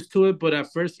get used to it, but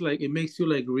at first, like it makes you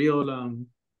like real,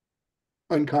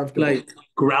 Uncomfortable. like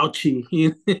grouchy,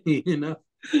 you know.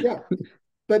 Yeah.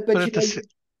 But But you know,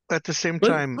 at the same But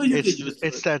time, you get used to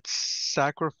it's it. that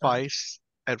sacrifice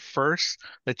at first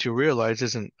that you realize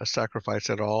isn't a sacrifice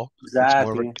at all. It's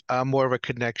Exactly. more of a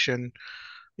connection,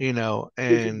 which is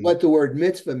and what the word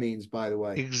mitzvah means, by the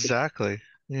way. exactly,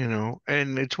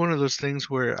 and it's one of those things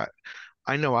where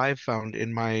I know I've found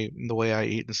in the way I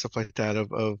eat and stuff like that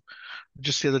of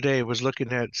just the other day I was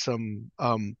looking at some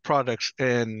products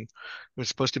and it was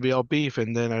supposed to be all beef,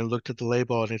 and then I looked at the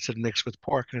label and it said mixed with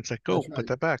pork, and it's like, go That's put right.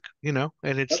 that back,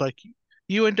 and it's Yep. like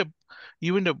you end up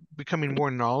you end up becoming more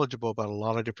knowledgeable about a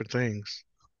lot of different things.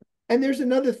 And there's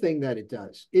another thing that it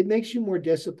does. It makes you more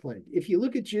disciplined. If you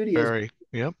look at Judaism, Very,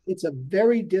 yep, it's a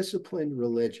very disciplined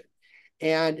religion.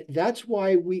 And that's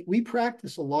why we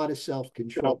practice a lot of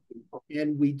self-control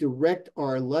and we direct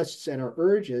our lusts and our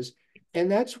urges.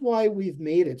 And that's why we've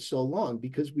made it so long,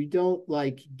 because we don't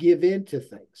like give in to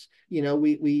things.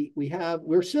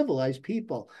 We're civilized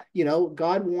people.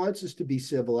 God wants us to be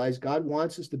civilized. God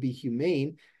wants us to be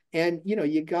humane. And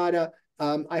you gotta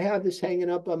I have this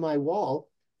hanging up on my wall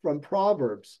from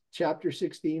Proverbs chapter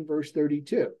 16, verse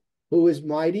 32. Who is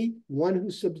mighty? One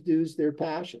who subdues their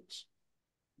passions.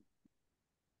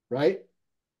 Right?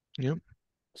 yep.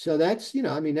 So that's,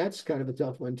 that's kind of a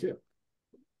tough one too.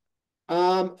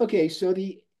 Okay, so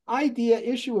the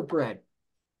issue of bread,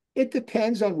 it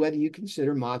depends on whether you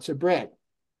consider matzah bread.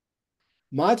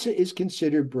 Matzah is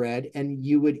considered bread, and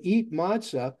you would eat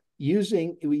matzah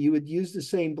you would use the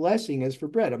same blessing as for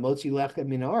bread, a motzi lechem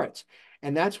min haaretz.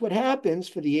 And that's what happens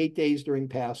for the 8 days during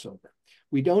Passover.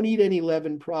 We don't eat any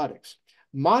leavened products.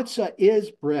 Matzah is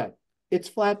bread. It's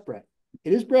flatbread.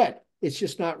 It is bread. It's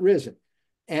just not risen.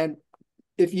 And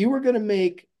if you were going to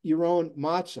make your own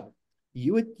matzah,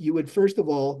 you would first of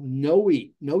all no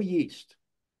wheat, no yeast.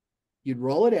 You'd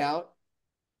roll it out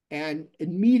and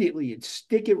immediately you'd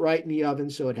stick it right in the oven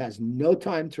so it has no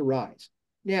time to rise.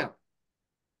 Now,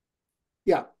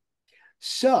 yeah.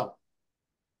 So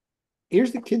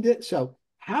here's the condition. So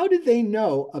how did they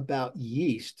know about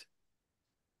yeast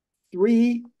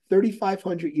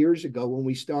 3,500 years ago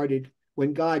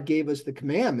when God gave us the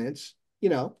commandments?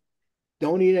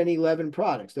 Don't eat any leavened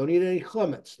products. Don't eat any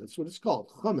chametz. That's what it's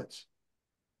called, chametz.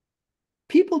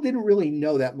 People didn't really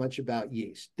know that much about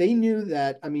yeast. They knew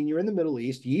that, you're in the Middle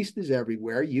East, yeast is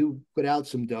everywhere. You put out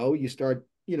some dough, you start,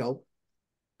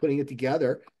 putting it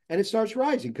together, and it starts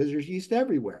rising because there's yeast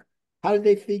everywhere. How did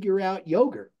they figure out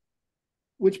yogurt?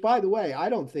 Which, by the way, I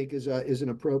don't think is an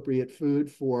appropriate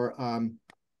food for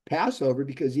Passover,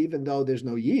 because even though there's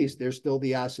no yeast, there's still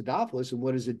the acidophilus. And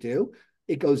what does it do?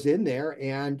 It goes in there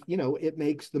and, it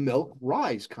makes the milk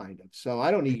rise kind of. So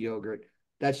I don't eat yogurt.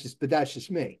 That's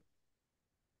just me.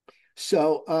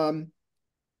 So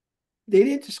they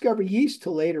didn't discover yeast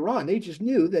till later on. They just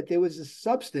knew that there was a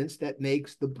substance that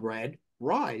makes the bread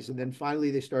rise. And then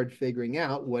finally they started figuring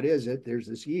out, what is it? There's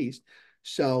this yeast.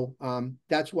 So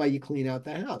that's why you clean out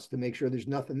the house, to make sure there's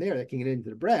nothing there that can get into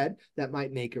the bread that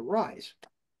might make it rise.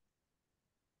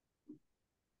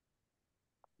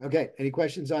 Okay, any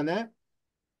questions on that?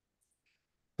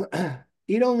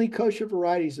 Eat only kosher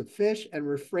varieties of fish and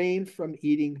refrain from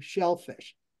eating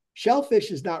shellfish.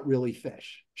 Shellfish is not really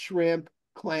fish. Shrimp,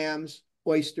 clams,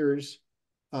 oysters,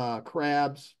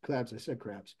 crabs, I said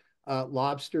crabs,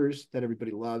 lobsters that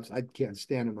everybody loves. I can't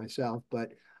stand them myself,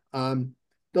 but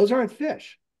those aren't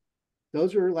fish.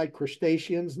 Those are like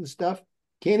crustaceans and stuff.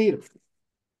 Can't eat them.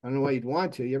 I don't know why you'd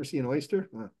want to. You ever see an oyster?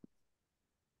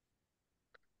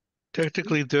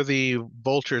 Technically, they're the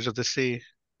vultures of the sea.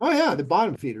 Oh yeah, the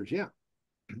bottom feeders. Yeah.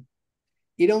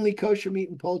 Eat only kosher meat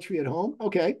and poultry at home.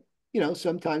 Okay.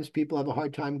 Sometimes people have a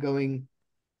hard time going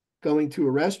to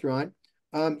a restaurant.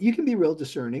 You can be real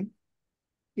discerning.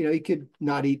 You could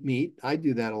not eat meat. I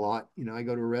do that a lot. I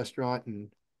go to a restaurant and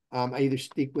I either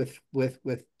stick with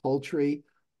poultry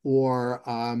or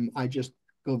I just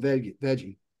go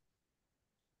veggie.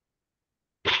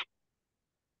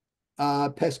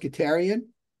 Pescatarian,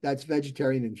 that's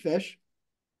vegetarian and fish.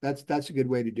 That's a good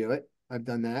way to do it. I've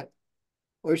done that.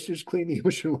 Oysters clean the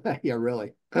ocean away. Yeah,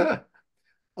 really.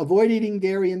 Avoid eating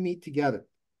dairy and meat together.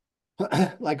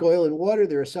 Like oil and water,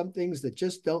 there are some things that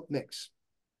just don't mix.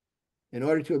 In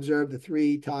order to observe the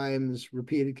 3 times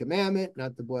repeated commandment,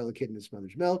 not to boil a kid in its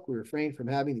mother's milk, we refrain from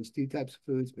having these 2 types of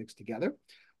foods mixed together.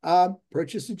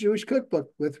 Purchase a Jewish cookbook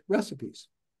with recipes.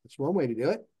 That's one way to do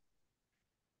it.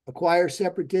 Acquire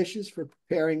separate dishes for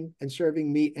preparing and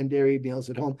serving meat and dairy meals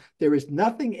at home. There is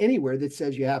nothing anywhere that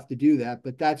says you have to do that,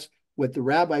 but that's what the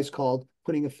rabbis called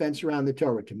putting a fence around the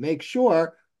Torah, to make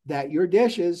sure that your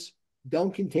dishes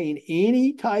don't contain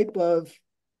any type of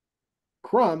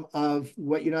crumb of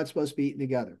what you're not supposed to be eating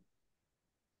together.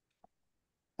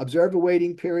 Observe a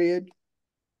waiting period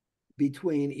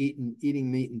between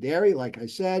eating meat and dairy, like I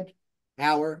said,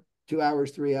 hour, 2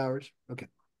 hours, 3 hours. Okay.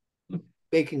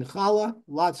 Baking challah,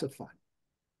 lots of fun.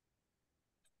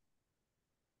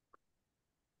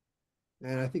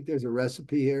 And I think there's a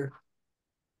recipe here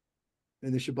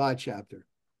in the Shabbat chapter.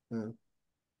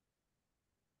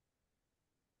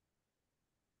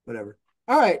 Whatever.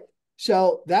 All right.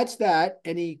 So that's that.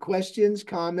 Any questions,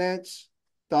 comments,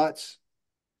 thoughts?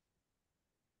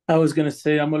 I was gonna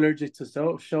say I'm allergic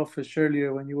to shellfish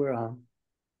earlier when you were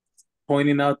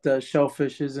pointing out that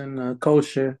shellfish isn't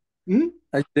kosher. Hmm?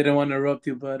 I didn't want to interrupt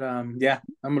you, but yeah,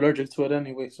 I'm allergic to it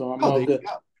anyway, so I'm Oh, all there you good.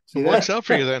 go. See It that? works out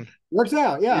for you then. Works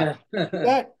out, yeah. Yeah.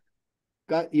 That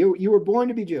got you were born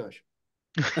to be Jewish.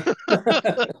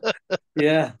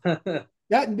 Yeah.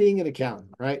 That and being an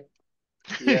accountant, right?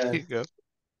 There Yeah. you go.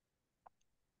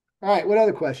 All right, what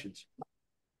other questions?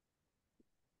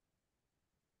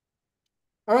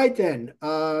 All right then.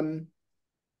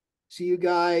 See you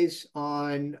guys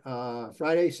on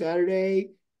Friday,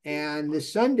 Saturday, and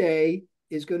this Sunday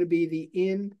is going to be the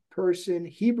in-person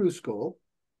Hebrew school.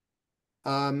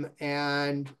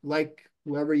 And like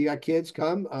whoever you got kids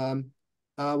come.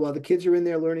 While the kids are in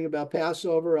there learning about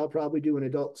Passover, I'll probably do an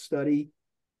adult study.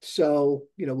 So,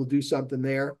 we'll do something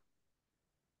there.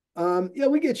 Yeah,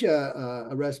 we get you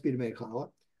a recipe to make challah.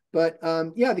 But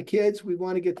yeah, the kids, we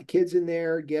want to get the kids in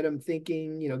there, get them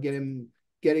thinking, get them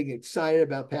getting excited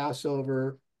about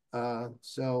Passover.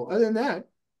 So other than that,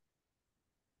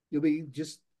 you'll be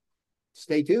just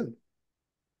stay tuned.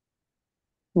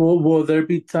 Will there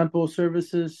be temple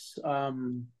services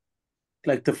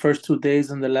like the first 2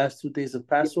 days and the last 2 days of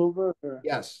Passover? Or?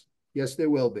 Yes, there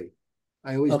will be.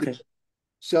 I always do. Okay.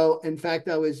 So in fact,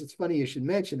 it's funny you should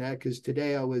mention that, because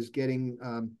today I was making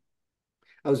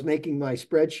my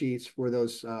spreadsheets for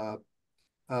those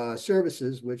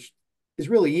services, which is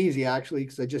really easy actually,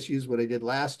 because I just used what I did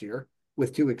last year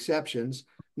with 2 exceptions.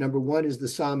 Number 1 is the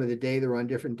Psalm of the day. They're on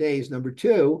different days. Number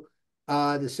 2, the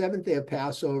 7th day of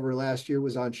Passover last year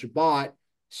was on Shabbat.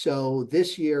 So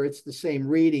this year it's the same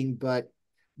reading, but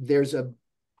there's the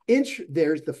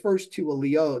first 2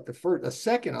 aliyot. The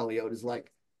second aliyot is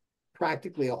like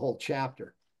practically a whole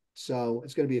chapter. So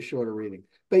it's going to be a shorter reading.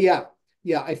 But yeah,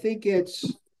 I think it's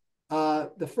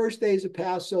the first days of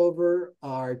Passover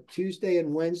are Tuesday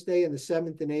and Wednesday, and the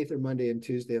 7th and 8th are Monday and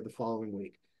Tuesday of the following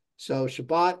week. So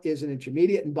Shabbat is an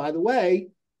intermediate. And by the way,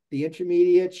 the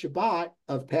intermediate Shabbat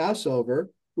of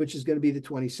Passover, which is going to be the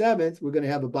 27th, we're going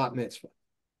to have a bat mitzvah.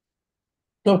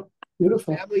 Oh,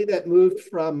 beautiful. Family that moved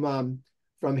from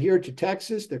here to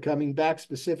Texas, they're coming back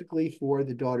specifically for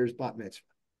the daughter's bat mitzvah.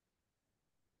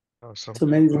 Awesome. It's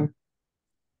amazing.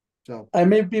 So I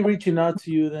may be reaching out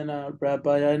to you then,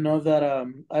 Rabbi. I know that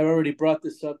I already brought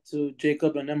this up to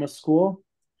Jacob and Emma's school.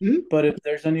 Mhm. But if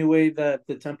there's any way that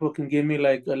the temple can give me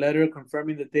like a letter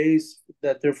confirming the days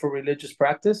that they're for religious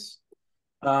practice,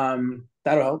 that'll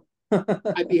help.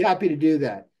 I'd be happy to do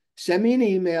that. Send me an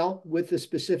email with the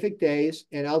specific days,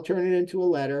 and I'll turn it into a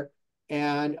letter,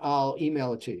 and I'll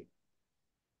email it to you.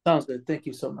 Sounds good. Thank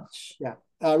you so much. Yeah.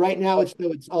 Right now, it's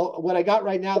all what I got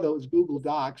right now, though, is Google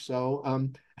Docs. So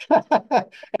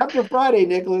after Friday,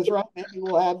 Nicholas, right? Maybe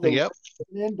we'll have the Yep.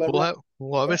 in, but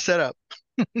We'll have it set up.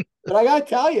 But I gotta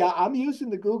tell you, I'm using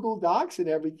the Google Docs and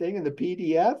everything and the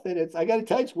PDF, and I gotta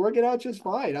tell you, it's working out just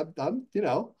fine. I'm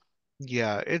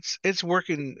Yeah, it's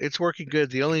working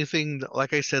good. The only thing,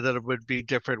 like I said, that it would be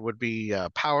different would be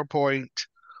PowerPoint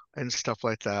and stuff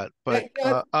like that. But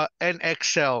and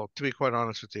Excel, to be quite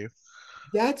honest with you.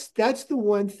 that's the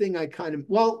one thing I've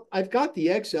got the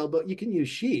Excel, but you can use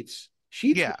Sheets.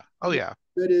 Yeah. Oh yeah.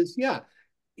 That is, yeah.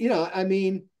 I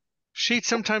mean, Sheet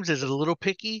sometimes is a little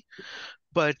picky,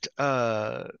 but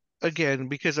again,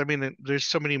 because I mean, there's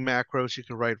so many macros you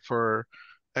can write for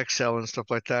Excel and stuff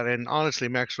like that. And honestly,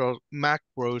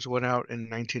 macros went out in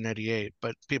 1998,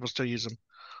 but people still use them.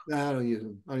 I don't use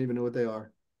them. I don't even know what they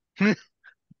are. They're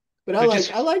But I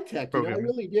like tech, I programming.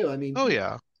 really do. I mean, Oh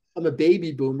yeah. I'm a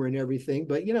baby boomer and everything,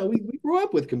 but we grew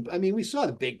up with. I mean, we saw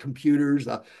the big computers,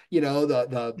 the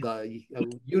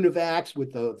Univacs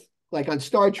with the like on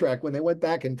Star Trek when they went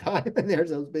back in time, and there's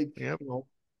those big, Yep.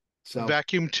 So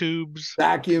Vacuum tubes,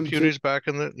 vacuum computers back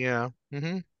in the yeah.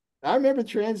 Mm-hmm. I remember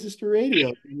transistor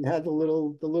radio. You had the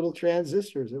little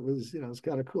transistors. It was it's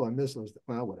kind of cool. I miss those.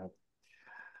 Well, whatever.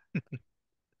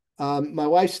 My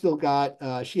wife still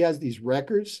got. She has these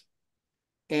records,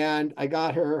 and I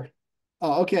got her.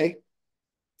 Oh, okay.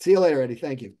 See you later, Eddie.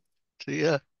 Thank you. See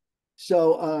ya.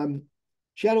 So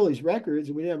she had all these records,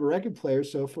 and we didn't have a record player.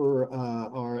 So for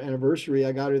our anniversary,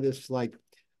 I got her this like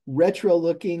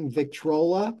retro-looking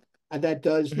Victrola, and that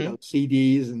does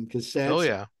CDs and cassettes. Oh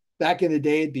yeah. Back in the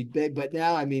day, it'd be big, but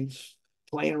now, I mean,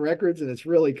 playing records, and it's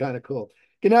really kind of cool.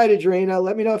 Good night, Adrena.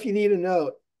 Let me know if you need a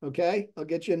note. Okay, I'll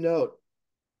get you a note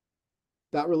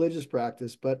about religious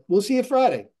practice. But we'll see you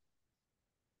Friday.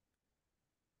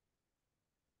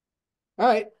 All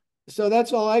right. So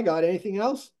that's all I got. Anything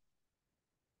else?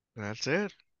 That's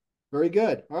it. Very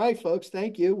good. All right, folks.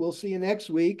 Thank you. We'll see you next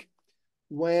week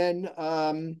when,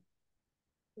 oh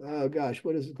gosh,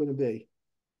 what is it going to be?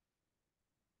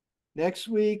 Next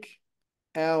week,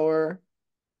 our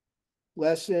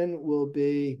lesson will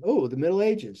be, the Middle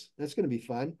Ages. That's going to be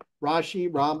fun. Rashi,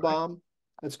 Rambam.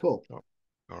 That's cool. All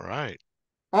right.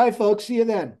 All right, folks. See you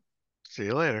then. See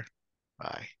you later.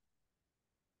 Bye.